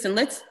 listen,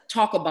 let's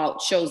talk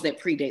about shows that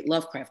predate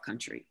Lovecraft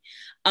Country.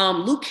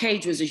 Luke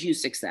Cage was a huge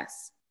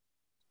success.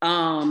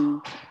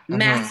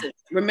 Massive.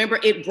 Remember,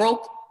 it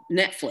broke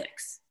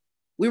Netflix.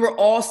 We were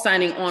all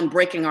signing on,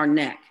 breaking our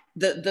neck.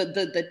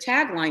 The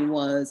tagline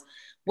was,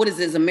 what is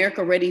this,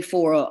 America ready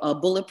for a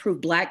bulletproof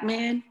black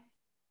man?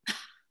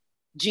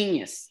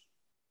 Genius.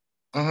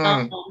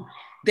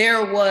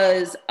 There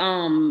was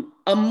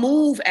a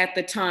move at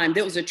the time.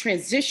 There was a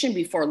transition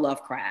before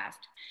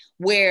Lovecraft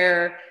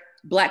where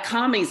Black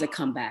comedies had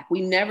come back.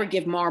 We never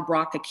give Mara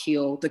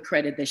Brock-Akil the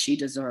credit that she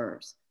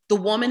deserves. The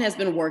woman has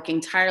been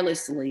working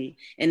tirelessly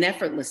and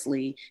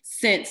effortlessly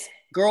since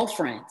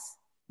Girlfriends,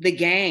 The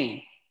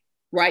Game,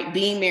 right?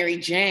 Being Mary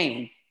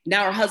Jane.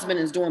 Now her husband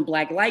is doing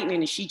Black Lightning,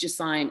 and she just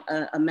signed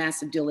a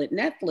massive deal at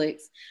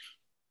Netflix,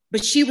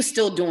 but she was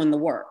still doing the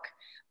work.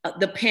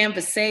 The Pam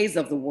Vasays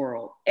of the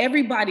world.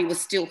 Everybody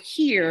was still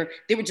here.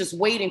 They were just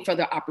waiting for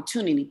their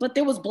opportunity, but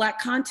there was Black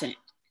content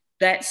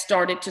that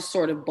started to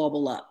sort of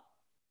bubble up.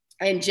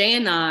 And Jay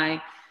and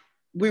I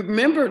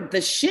remember the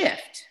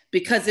shift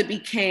because it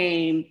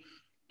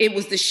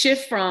was the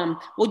shift from,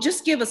 well,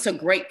 just give us a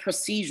great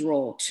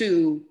procedural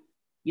to,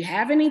 you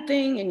have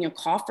anything in your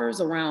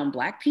coffers around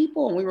Black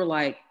people? And we were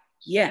like,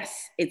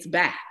 yes, it's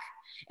back.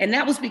 And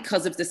that was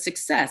because of the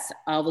success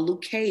of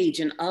Luke Cage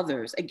and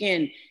others.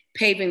 Again,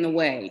 paving the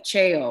way.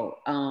 Cheo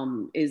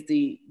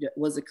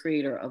was the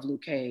creator of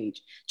Luke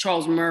Cage.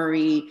 Charles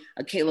Murray,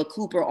 Kayla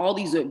Cooper, all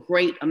these are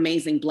great,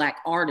 amazing Black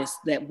artists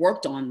that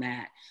worked on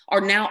that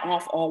are now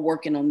off all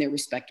working on their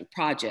respective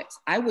projects.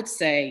 I would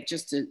say,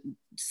 just to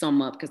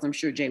sum up, because I'm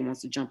sure Jay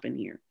wants to jump in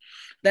here,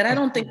 that I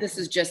don't think this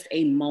is just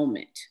a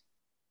moment.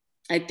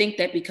 I think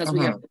that because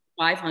we have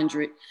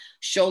 500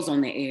 shows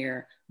on the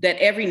air, that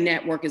every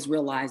network is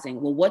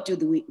realizing, well, what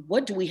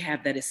do we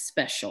have that is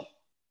special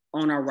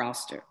on our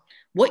roster?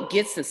 What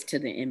gets us to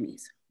the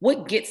Emmys?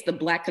 What gets the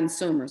Black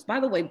consumers? By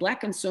the way,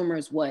 Black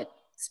consumers,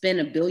 spend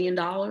 $1 billion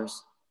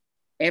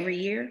every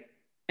year?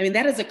 I mean,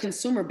 that is a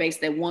consumer base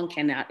that one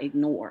cannot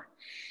ignore.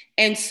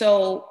 And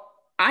so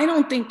I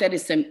don't think that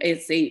it's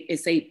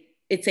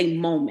a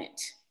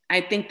moment.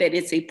 I think that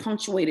it's a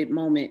punctuated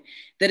moment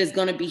that is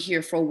going to be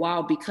here for a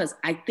while, because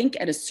I think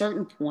at a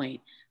certain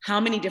point, how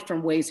many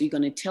different ways are you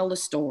going to tell a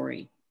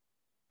story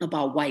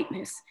about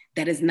whiteness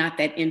that is not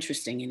that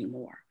interesting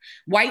anymore?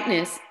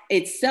 Whiteness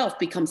itself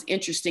becomes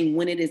interesting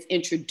when it is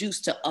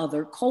introduced to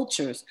other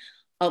cultures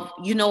of,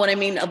 you know what I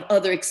mean, of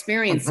other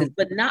experiences,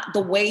 but not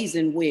the ways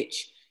in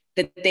which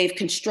that they've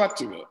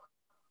constructed it.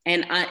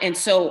 And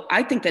so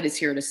I think that it's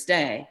here to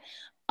stay.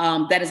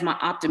 That is my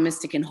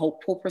optimistic and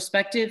hopeful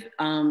perspective.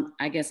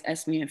 I guess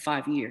ask me in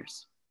 5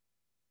 years.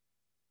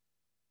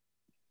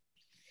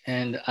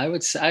 And I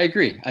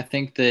agree. I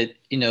think that,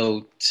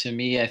 to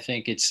me, I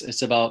think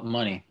it's about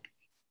money.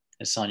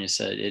 As Sonya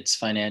said, it's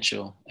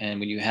financial. And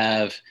when you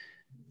have,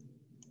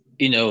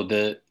 to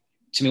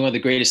me, one of the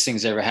greatest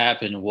things that ever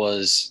happened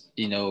was,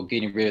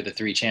 getting rid of the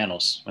 3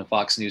 channels when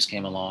Fox News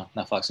came along,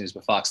 not Fox News,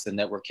 but Fox, the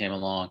network came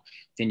along.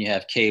 Then you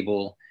have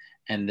cable.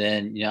 And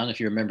then, I don't know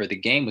if you remember, the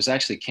Game was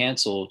actually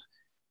canceled.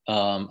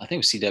 I think it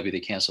was CW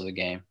that canceled the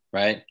Game,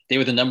 right? They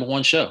were the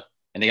 #1 show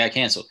and they got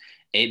canceled.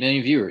 8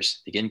 million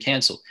viewers, they're getting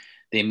canceled.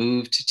 They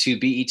moved to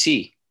BET.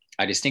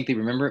 I distinctly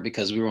remember it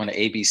because we were on an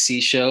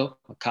ABC show,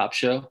 a cop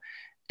show,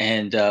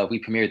 and we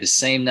premiered the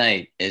same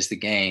night as the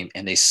Game,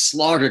 and they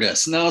slaughtered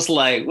us. And I was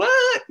like,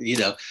 what?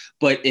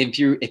 But if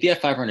you have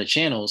 500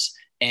 channels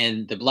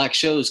and the Black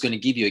show is going to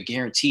give you a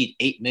guaranteed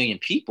 8 million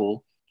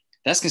people,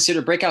 that's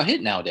considered a breakout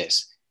hit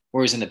nowadays.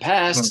 Whereas in the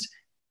past,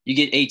 you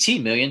get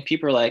 18 million,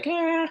 people are like,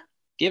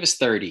 give us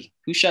 30.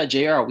 Who shot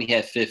JR? We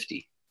had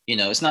 50.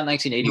 It's not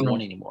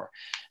 1981 anymore.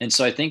 And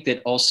so I think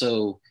that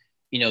also,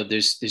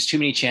 there's too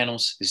many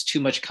channels, there's too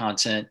much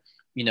content.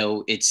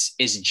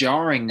 It's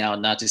jarring now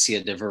not to see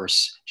a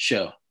diverse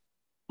show.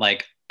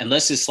 Like,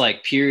 unless it's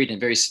like period and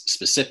very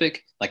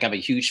specific, like I'm a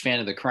huge fan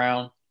of The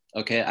Crown.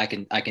 Okay, I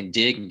can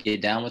dig and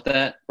get down with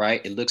that,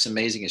 right? It looks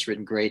amazing, it's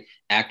written great,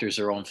 actors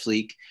are on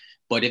fleek.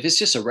 But if it's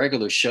just a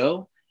regular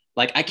show,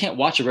 like I can't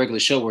watch a regular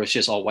show where it's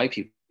just all white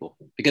people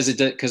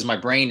because my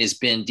brain has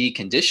been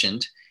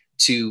deconditioned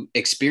to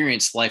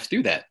experience life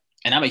through that.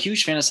 And I'm a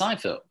huge fan of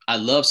Seinfeld. I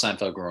love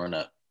Seinfeld growing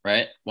up,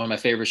 right? One of my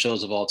favorite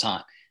shows of all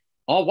time.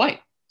 All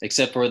white,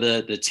 except for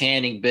the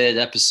tanning bed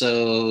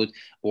episode,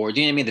 or,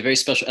 you know what I mean? The very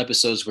special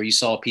episodes where you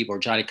saw people, or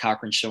Johnny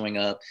Cochran showing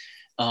up.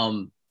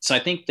 So I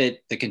think that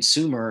the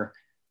consumer,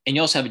 and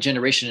you also have a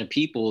generation of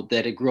people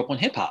that grew up on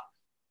hip hop.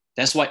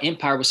 That's why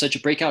Empire was such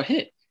a breakout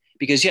hit,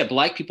 because you had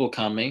Black people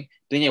coming,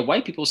 then you had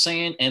white people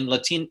saying, and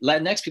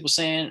Latinx people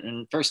saying,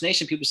 and First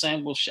Nation people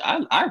saying, well,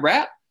 I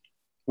rap.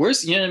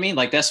 Where's, you know what I mean?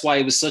 Like, that's why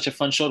it was such a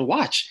fun show to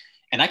watch.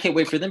 And I can't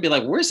wait for them to be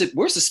like, where's the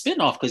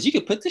spinoff? Because you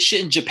could put this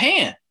shit in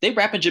Japan. They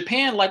rap in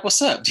Japan, like,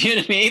 what's up? Do you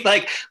know what I mean?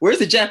 Like, where's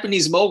the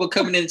Japanese mogul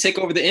coming in to take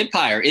over the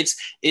empire? It's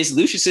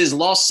Lucius's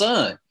lost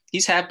son.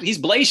 He's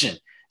Blasian.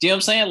 Do you know what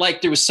I'm saying?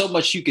 Like, there was so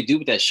much you could do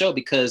with that show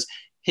because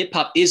hip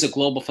hop is a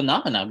global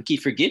phenomenon. We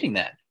keep forgetting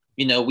that.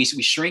 You know, we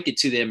shrink it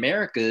to the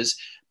Americas,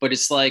 but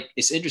it's like,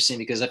 it's interesting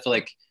because I feel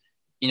like,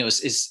 you know,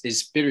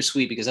 it's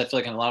bittersweet because I feel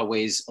like in a lot of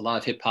ways, a lot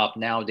of hip hop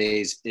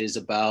nowadays is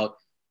about,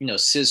 you know,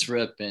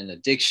 SISRIP and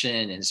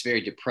addiction, and it's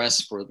very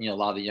depressed for, you know, a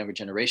lot of the younger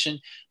generation.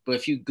 But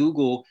if you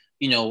Google,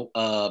 you know,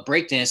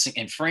 breakdancing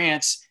in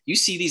France, you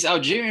see these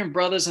Algerian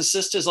brothers and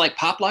sisters like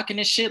pop locking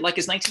this shit like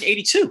it's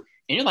 1982.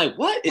 And you're like,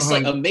 what? It's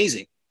like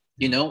amazing.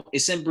 You know,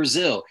 it's in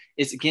Brazil.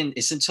 It's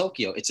in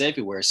Tokyo. It's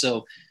everywhere.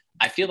 So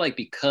I feel like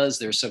because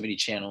there's so many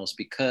channels,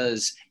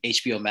 because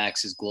HBO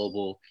Max is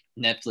global,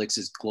 Netflix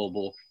is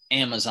global,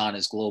 Amazon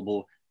is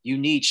global, you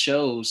need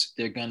shows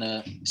that are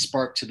gonna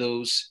spark to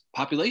those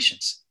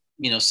populations.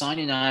 You know,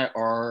 Sonya and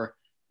I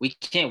we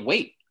can't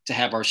wait to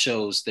have our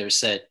shows. They're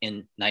set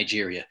in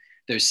Nigeria,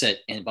 they're set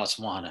in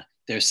Botswana,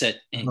 they're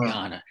set in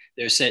Ghana,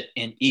 they're set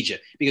in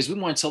Egypt, because we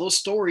want to tell those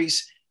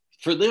stories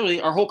for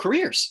literally our whole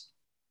careers.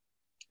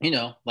 You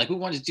know, like we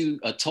wanted to do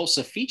a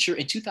Tulsa feature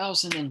in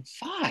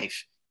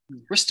 2005.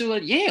 We're still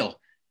at Yale.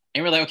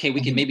 And we're like, okay, we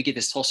can maybe get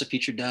this Tulsa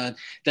feature done.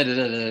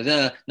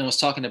 No one's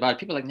talking about it.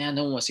 People are like, nah,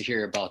 no one wants to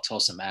hear about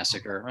Tulsa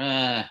Massacre.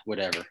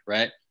 Whatever,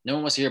 right? No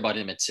one wants to hear about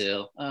Emmett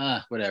Till.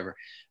 Whatever.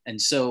 And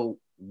so,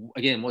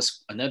 again,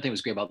 another thing that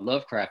was great about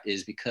Lovecraft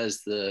is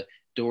because the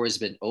door has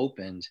been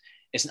opened,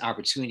 it's an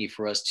opportunity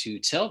for us to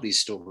tell these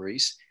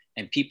stories.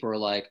 And people are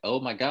like, oh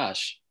my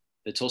gosh,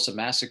 the Tulsa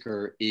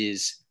Massacre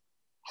is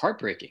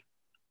heartbreaking.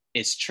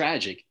 It's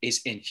tragic.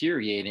 It's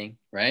infuriating,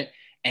 right?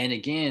 And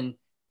again,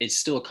 it's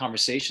still a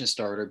conversation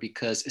starter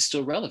because it's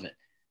still relevant.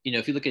 You know,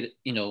 if you look at,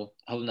 you know,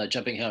 I'm not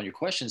jumping ahead on your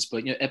questions,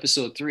 but, you know,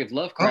 episode 3 of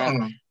Lovecraft,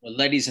 when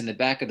Letty's in the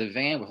back of the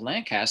van with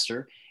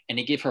Lancaster and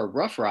they give her a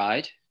rough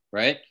ride,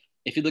 right?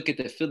 If you look at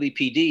the Philly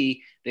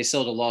PD, they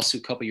sold a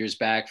lawsuit a couple years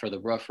back for the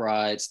rough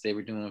rides they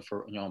were doing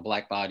for, you know,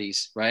 black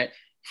bodies, right?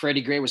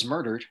 Freddie Gray was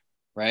murdered,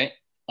 right,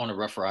 on a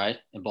rough ride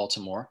in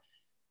Baltimore.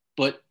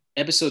 But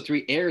episode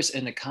 3 airs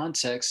in the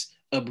context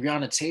of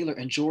Breonna Taylor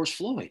and George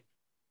Floyd.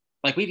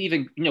 Like we've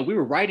even, you know, we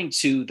were writing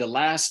to the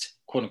last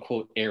quote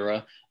unquote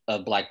era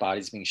of black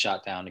bodies being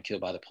shot down and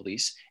killed by the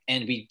police.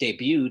 And we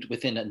debuted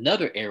within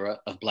another era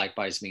of black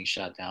bodies being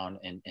shot down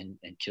and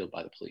killed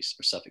by the police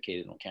or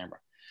suffocated on camera.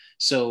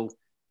 So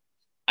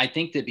I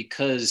think that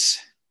because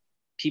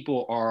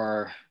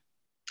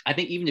I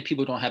think even if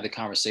people don't have the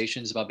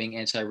conversations about being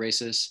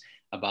anti-racist,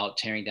 about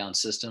tearing down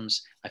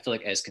systems, I feel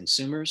like as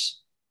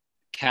consumers,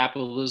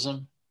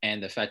 capitalism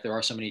and the fact there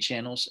are so many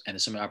channels and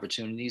there's so many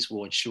opportunities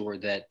will ensure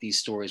that these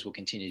stories will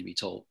continue to be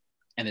told.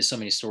 And there's so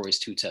many stories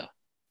to tell.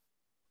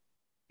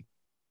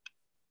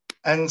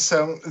 And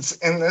so it's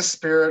in this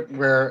spirit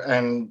where,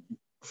 and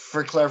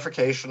for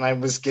clarification, I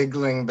was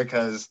giggling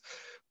because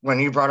when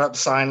you brought up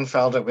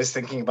Seinfeld, I was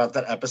thinking about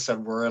that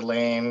episode where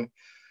Elaine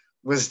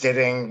was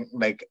dating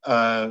like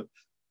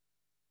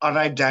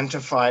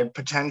unidentified,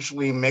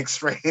 potentially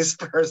mixed race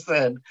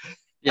person.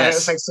 Yes. And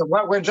it's like, so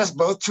what, we're just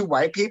both two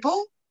white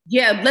people?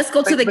 Yeah, let's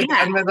go to the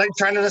gap. And then like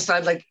trying to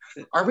decide, like,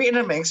 are we in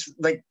a mixed,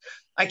 like,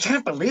 I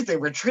can't believe they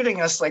were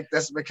treating us like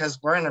this because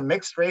we're in a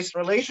mixed race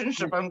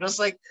relationship. I'm just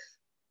like,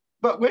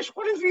 but which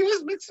one of you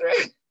is mixed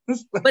race?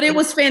 But it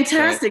was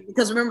fantastic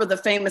because remember the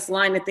famous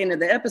line at the end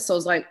of the episode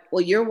is like,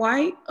 well, you're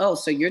white. Oh,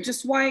 so you're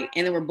just white.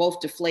 And they were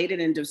both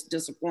deflated and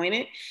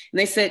disappointed. And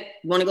they said,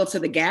 want to go to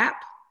the gap?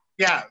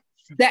 Yeah.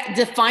 That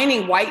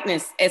defining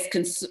whiteness as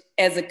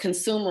a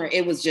consumer,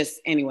 it was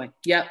just, anyway.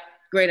 Yep.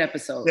 Great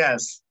episode.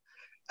 Yes.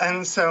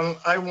 And so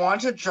I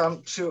want to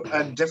jump to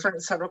a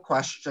different set of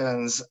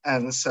questions.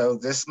 And so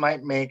this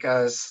might make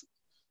us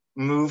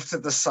move to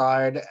the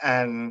side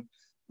and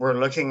we're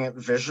looking at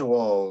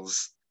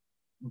visuals.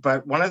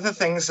 But one of the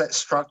things that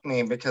struck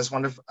me, because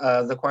one of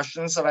the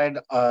questions that I'd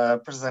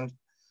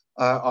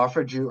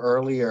offered you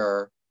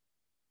earlier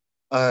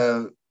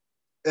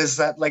is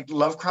that like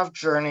Lovecraft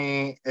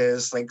Journey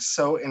is like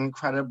so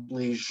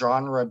incredibly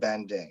genre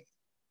bending.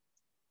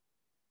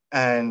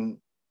 And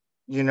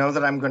you know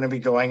that I'm going to be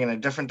going in a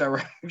different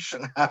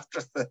direction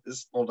after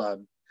this. Hold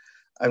on.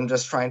 I'm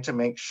just trying to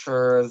make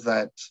sure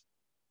that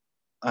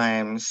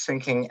I'm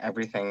syncing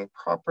everything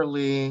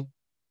properly.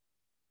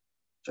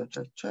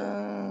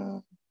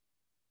 Oh,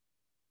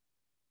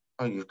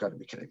 you've got to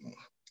be kidding me.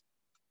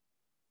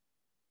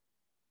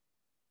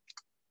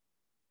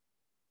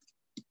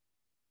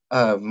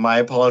 My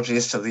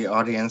apologies to the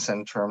audience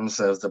in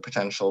terms of the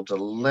potential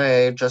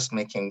delay, just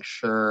making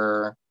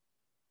sure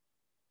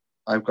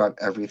I've got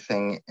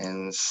everything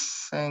in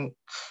sync.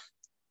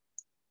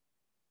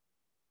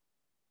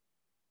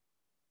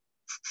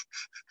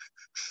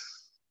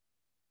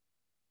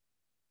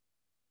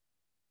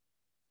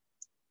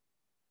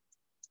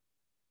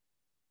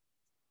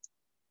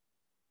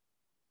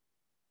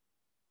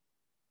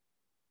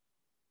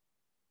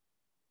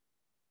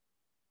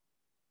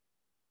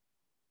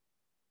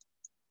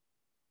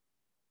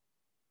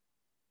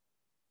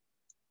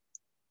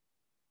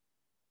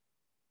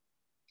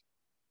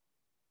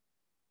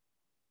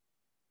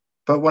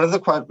 But one of the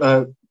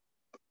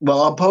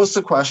well, I'll pose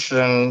the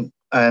question,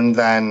 and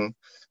then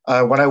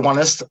what I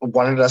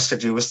wanted us to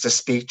do was to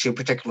speak to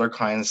particular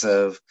kinds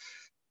of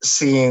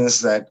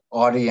scenes that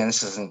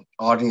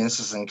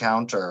audiences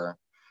encounter.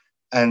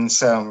 And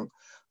so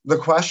the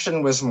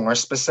question was more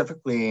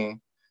specifically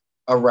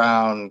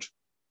around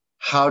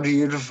how do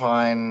you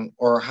define,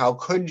 or how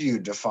could you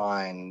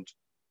define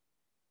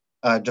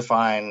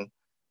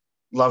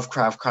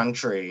Lovecraft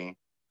Country?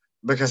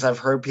 Because I've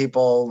heard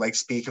people like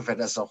speak of it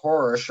as a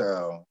horror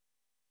show.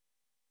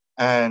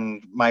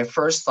 And my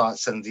first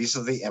thoughts, and these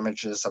are the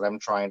images that I'm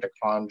trying to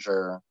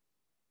conjure,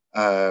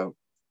 but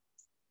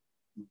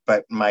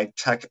my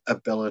tech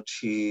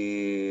abilities,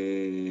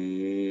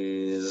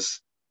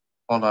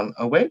 hold on,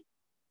 oh wait.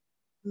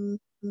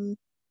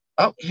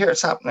 Oh, here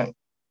it's happening.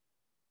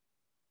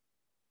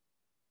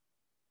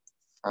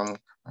 From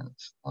current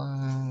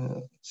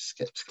slide,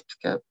 skip.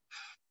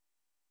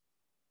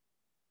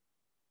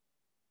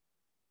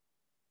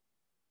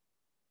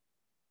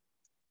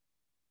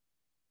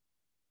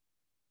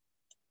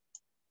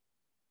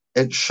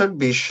 It should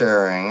be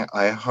sharing,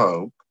 I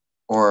hope,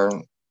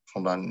 or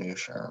hold on, new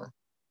share.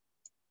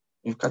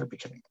 You've got to be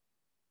kidding.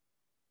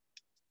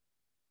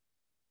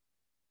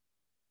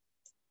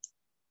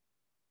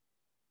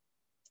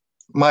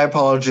 My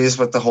apologies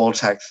with the whole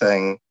tech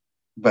thing,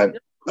 but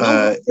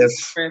no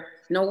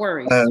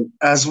worries.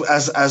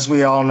 As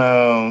we all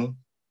know,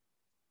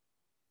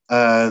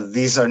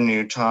 these are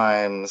new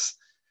times.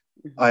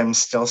 Mm-hmm. I'm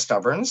still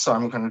stubborn, so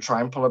I'm going to try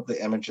and pull up the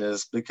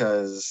images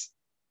because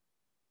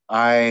so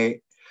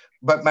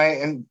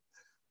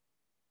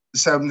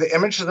the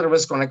image that I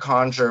was going to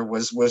conjure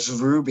was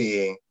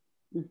Ruby,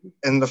 mm-hmm.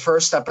 in the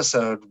first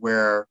episode,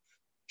 where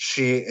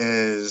she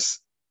is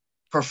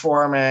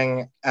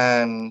performing,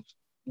 and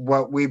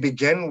what we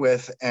begin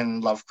with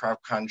in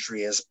Lovecraft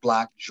Country is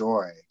Black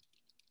joy,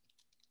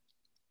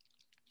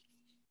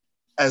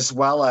 as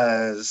well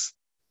as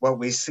what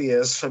we see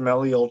as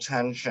familial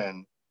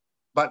tension.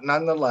 But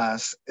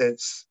nonetheless,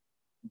 it's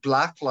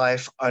Black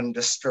life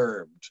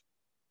undisturbed.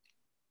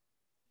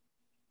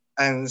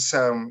 And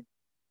so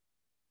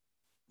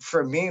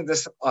for me,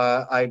 this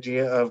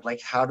idea of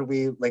how do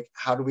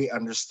we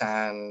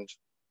understand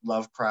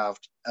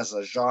Lovecraft as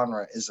a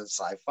genre? Is it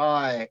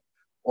sci-fi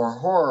or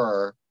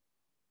horror?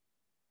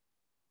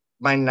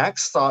 My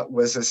next thought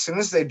was, as soon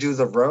as they do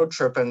the road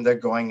trip and they're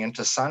going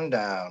into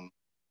sundown,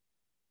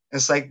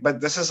 it's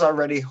but this is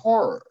already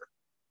horror.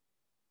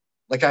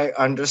 I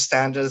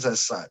understand it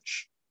as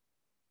such.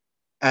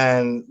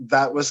 And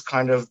that was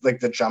kind of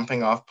the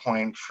jumping off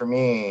point for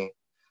me.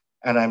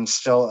 And I'm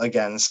still,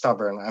 again,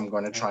 stubborn. I'm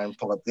going to try and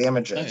pull up the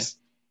images. Okay.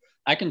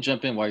 I can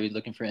jump in while you're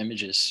looking for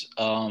images.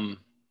 I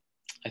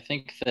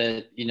think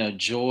that,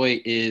 joy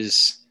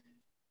is,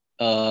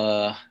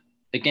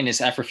 again,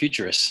 it's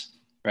Afrofuturist,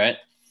 right?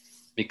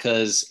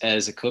 Because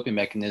as a coping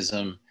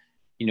mechanism,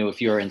 if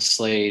you're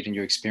enslaved and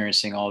you're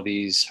experiencing all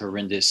these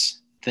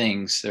horrendous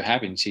things that are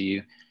happening to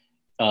you,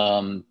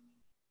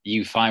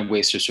 you find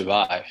ways to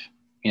survive.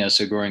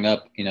 So growing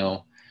up,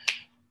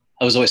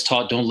 I was always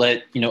taught, don't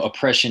let,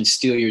 oppression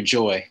steal your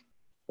joy,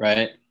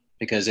 right?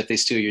 Because if they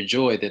steal your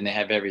joy, then they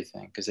have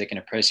everything, because they can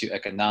oppress you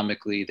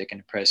economically, they can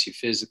oppress you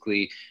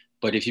physically.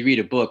 But if you read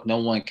a book, no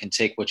one can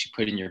take what you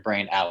put in your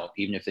brain out.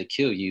 Even if they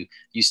kill you,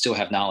 you still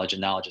have knowledge, and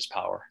knowledge is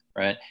power,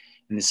 right?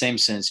 In the same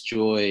sense,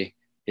 joy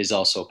is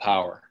also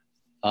power.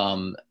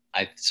 So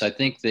I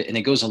think that, and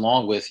it goes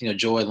along with,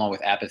 joy along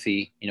with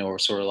apathy, or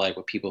sort of like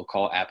what people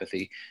call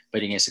apathy,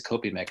 but against a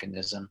coping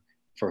mechanism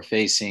for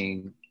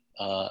facing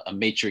a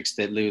matrix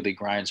that literally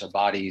grinds our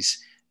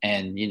bodies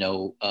and,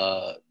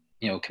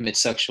 commits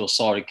sexual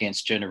assault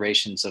against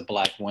generations of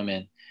Black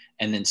women,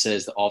 and then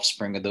says the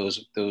offspring of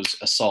those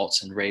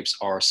assaults and rapes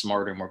are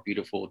smarter and more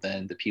beautiful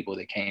than the people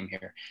that came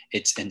here.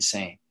 It's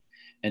insane.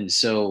 And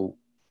so,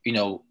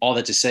 all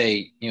that to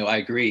say, I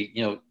agree,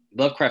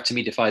 Lovecraft to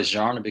me defies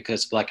genre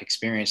because Black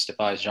experience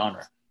defies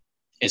genre.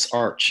 It's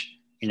arch.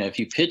 If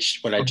you pitch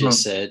what I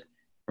just said,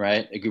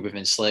 right? A group of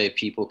enslaved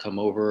people come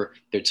over,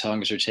 their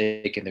tongues are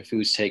taken, their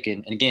food's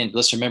taken. And again,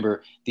 let's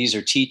remember, these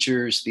are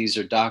teachers, these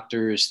are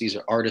doctors, these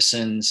are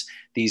artisans,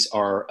 these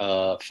are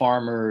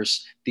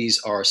farmers,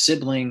 these are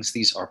siblings,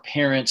 these are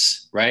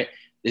parents, right?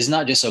 It's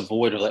not just a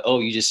void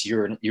of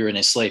you're an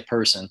enslaved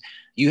person.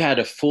 You had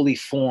a fully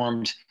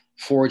formed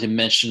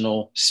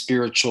 4-dimensional,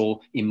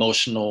 spiritual,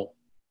 emotional,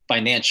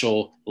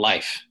 financial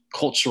life,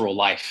 cultural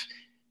life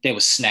that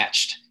was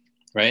snatched,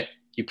 right?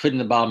 You put in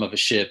the bottom of a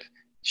ship,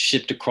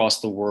 shipped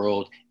across the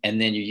world, and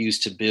then you're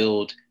used to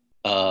build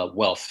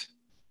wealth,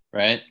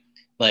 right?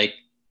 That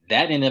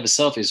in and of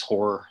itself is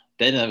horror.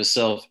 That in and of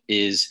itself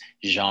is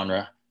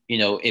genre.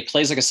 It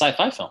plays like a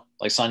sci-fi film,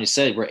 like Sonya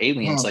said, we're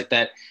aliens. Like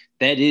that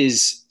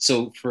is,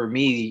 so for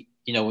me,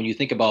 when you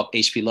think about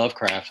H.P.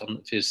 Lovecraft, I don't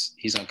know if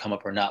he's gonna come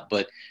up or not,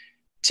 but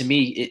to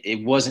me,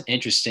 it wasn't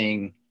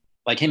interesting.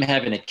 Like him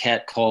having a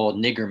cat called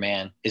Nigger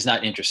Man is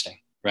not interesting,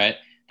 right?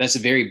 That's a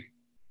very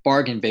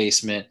bargain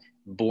basement,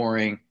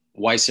 boring,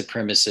 white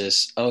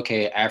supremacist,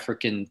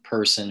 African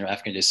person or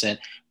African descent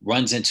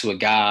runs into a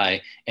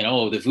guy and,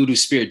 the voodoo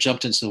spirit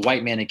jumped into the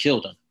white man and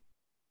killed him.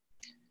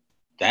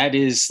 That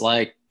is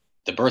like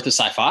the birth of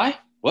sci-fi,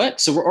 what?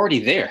 So we're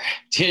already there.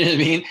 Do you know what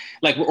I mean?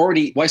 Like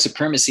white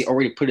supremacy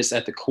already put us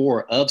at the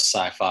core of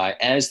sci-fi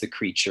as the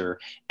creature,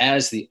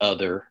 as the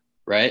other,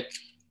 right?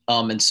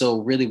 And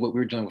so really what we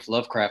were doing with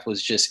Lovecraft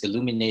was just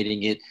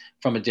illuminating it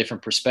from a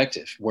different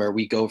perspective, where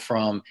we go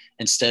from,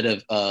 instead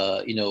of,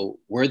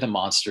 we're the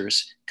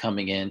monsters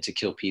coming in to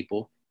kill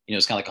people,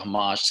 it's kind of like a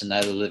homage to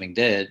Night of the Living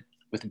Dead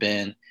with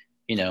Ben,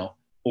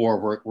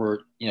 or we're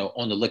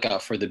on the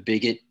lookout for the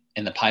bigot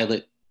in the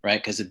pilot,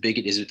 right? Because the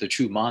bigot is the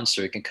true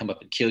monster. It can come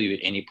up and kill you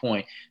at any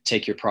point,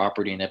 take your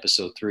property in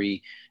episode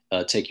 3,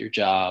 take your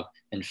job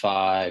in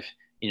 5,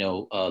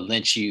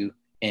 lynch you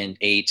in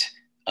 8,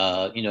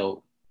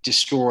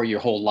 destroy your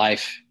whole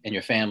life and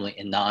your family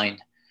in 9.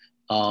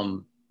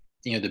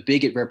 The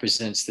bigot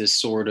represents this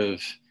sort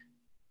of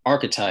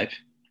archetype,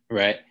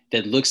 right,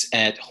 that looks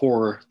at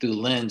horror through the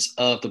lens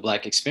of the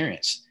Black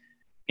experience,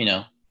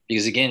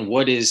 because again,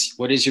 what is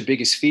your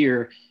biggest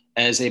fear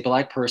as a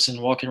Black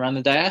person walking around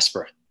the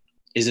diaspora?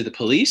 Is it the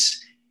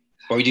police,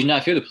 or you do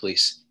not fear the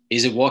police?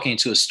 Is it walking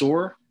into a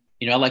store?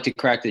 I like to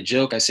crack the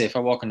joke. I say, if I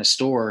walk in a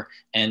store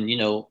and,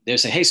 they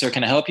say, hey, sir,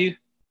 can I help you?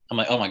 I'm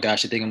like, oh my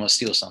gosh, they think I'm going to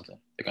steal something.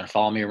 They're going to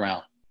follow me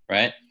around,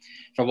 right?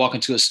 If I walk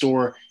into a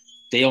store,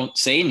 they don't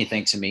say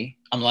anything to me.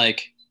 I'm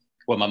like,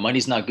 well, my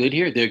money's not good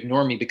here. They're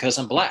ignoring me because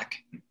I'm Black,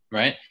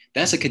 right?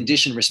 That's a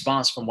conditioned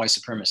response from white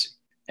supremacy.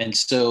 And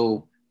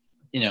so,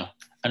 I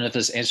don't know if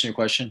that's answering your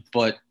question,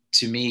 but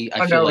to me,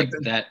 I feel like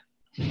that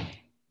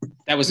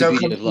was the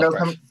beauty of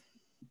Lovecraft.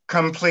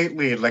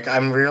 Completely. Like,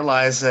 I'm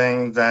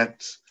realizing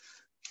that,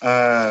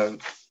 because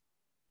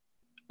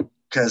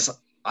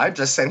I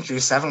just sent you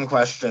 7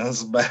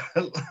 questions, but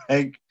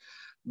like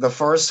the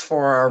first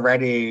 4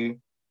 already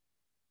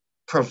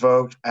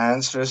provoked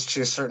answers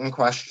to certain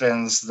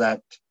questions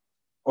that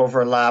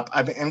overlap.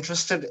 I'm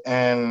interested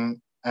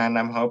in, and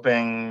I'm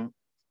hoping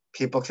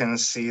people can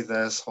see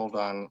this. Hold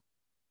on.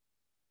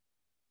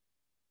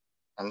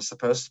 I'm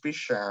supposed to be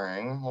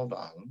sharing. Hold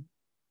on.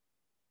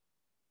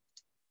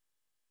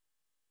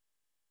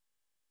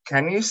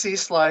 Can you see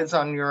slides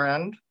on your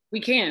end?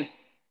 We can.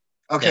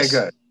 Okay, yes.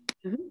 Good.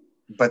 Mm-hmm.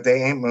 But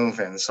they ain't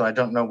moving, so I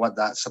don't know what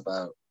that's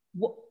about.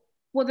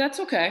 Well, that's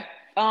okay.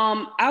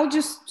 I'll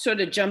just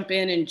sort of jump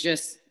in and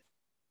just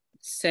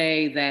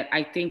say that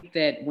I think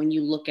that when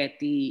you look at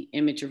the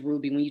image of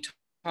Ruby, when you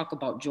talk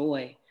about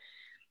joy,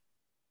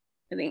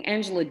 I think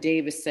Angela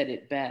Davis said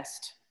it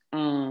best.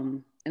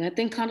 And I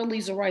think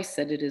Condoleezza Rice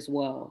said it as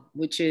well,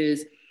 which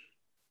is,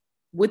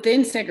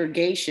 within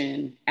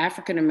segregation,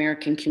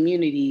 African-American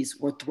communities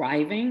were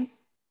thriving.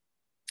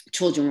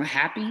 Children were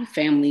happy.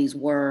 Families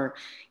were,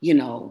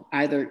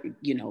 either,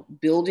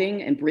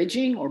 building and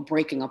bridging or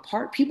breaking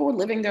apart. People were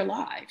living their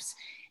lives.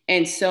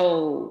 And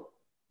so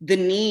the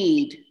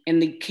need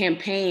and the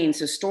campaigns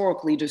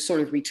historically to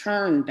sort of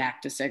return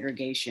back to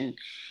segregation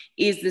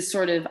is this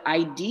sort of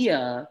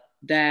idea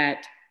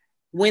that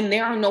when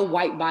there are no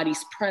white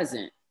bodies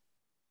present,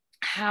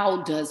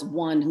 how does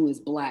one who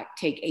is Black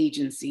take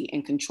agency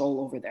and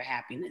control over their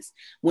happiness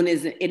when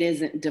it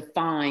isn't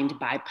defined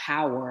by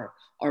power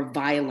or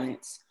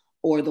violence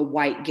or the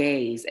white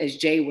gaze, as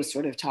Jay was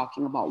sort of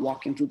talking about,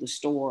 walking through the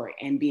store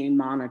and being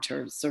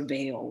monitored,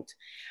 surveilled,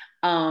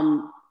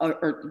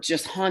 or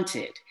just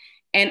haunted.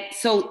 And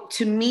so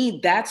to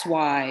me, that's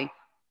why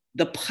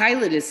the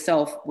pilot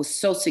itself was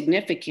so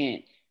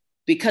significant,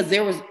 because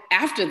there was,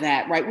 after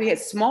that, right, we had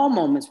small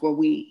moments where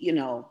we,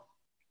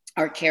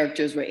 our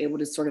characters were able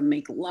to sort of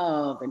make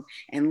love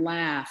and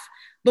laugh,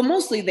 but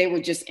mostly they were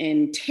just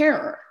in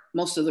terror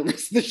most of the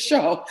rest of the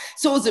show.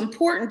 So it was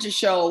important to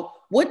show,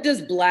 what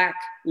does Black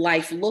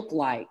life look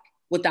like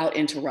without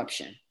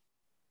interruption,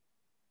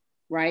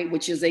 right?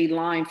 Which is a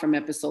line from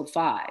episode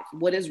 5.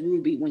 What is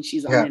Ruby when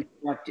she's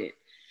uninterrupted?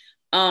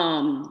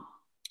 And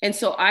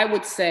so I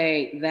would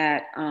say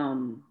that,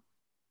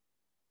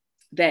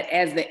 that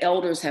as the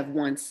elders have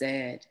once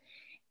said,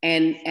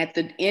 and at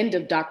the end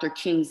of Dr.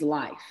 King's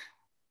life,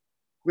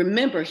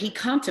 remember, he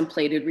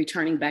contemplated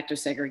returning back to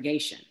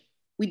segregation.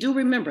 We do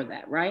remember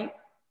that, right?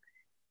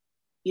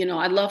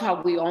 I love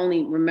how we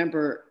only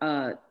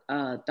remember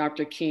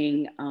Dr.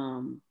 King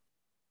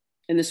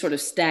in this sort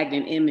of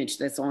stagnant image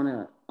that's on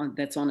a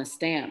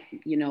stamp,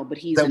 but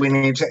he's that we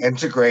need to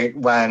integrate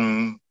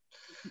when,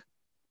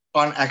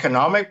 on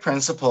economic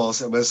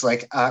principles, it was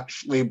like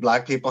actually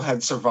Black people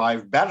had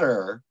survived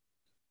better.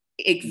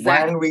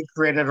 Exactly. When we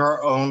created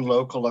our own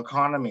local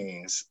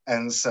economies.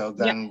 And so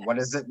then what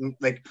is it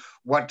like?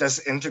 What does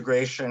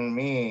integration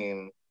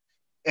mean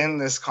in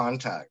this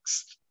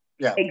context?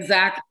 Yeah,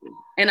 exactly.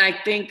 And I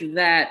think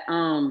that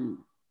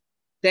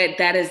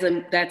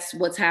that's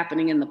what's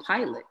happening in the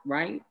pilot,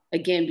 right?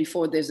 Again,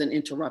 before there's an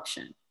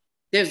interruption,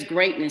 there's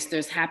greatness,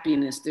 there's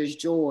happiness, there's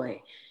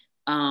joy,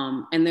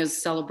 and there's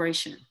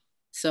celebration.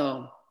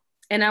 So,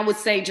 and I would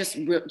say just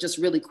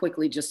really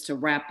quickly, just to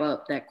wrap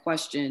up that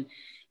question,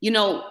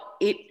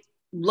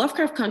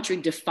 Lovecraft Country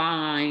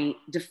defies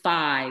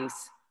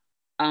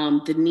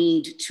the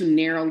need to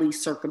narrowly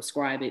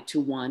circumscribe it to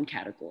one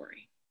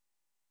category.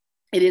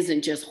 It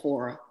isn't just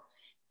horror.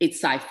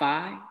 It's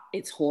sci-fi,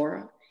 it's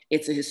horror,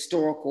 It's a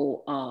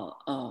historical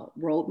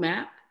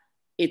roadmap.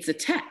 It's a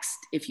text,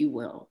 if you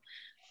will.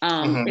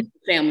 It's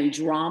a family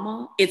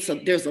drama.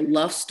 There's a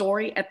love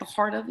story at the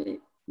heart of it,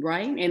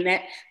 right? And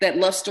that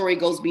love story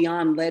goes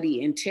beyond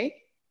Letty and Tick.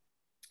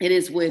 It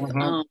is with,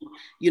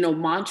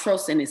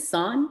 Montrose and his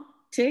son,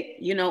 Tick.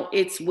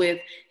 It's with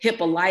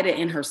Hippolyta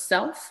and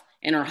herself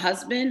and her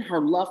husband, her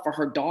love for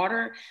her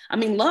daughter. I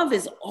mean, love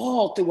is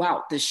all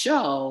throughout the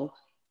show,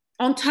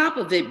 on top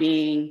of it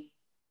being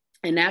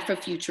an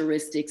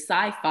Afrofuturistic,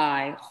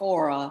 sci-fi,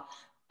 horror,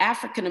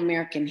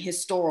 African-American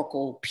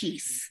historical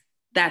piece.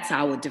 That's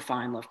how I would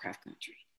define Lovecraft Country.